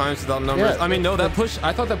so many times without numbers. Yeah. I mean, no, that push.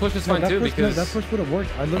 I thought that push was fine too because that push would have worked.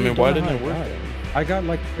 I literally why don't know didn't how it I work? died. I got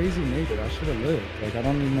like crazy naked. I should have lived. Like I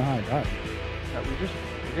don't even know how I died. Yeah, we just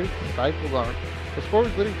cycled on. The score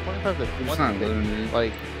was literally 25 to 20. It's not living, dude.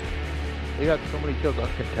 Like, they got so many kills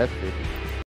uncontested.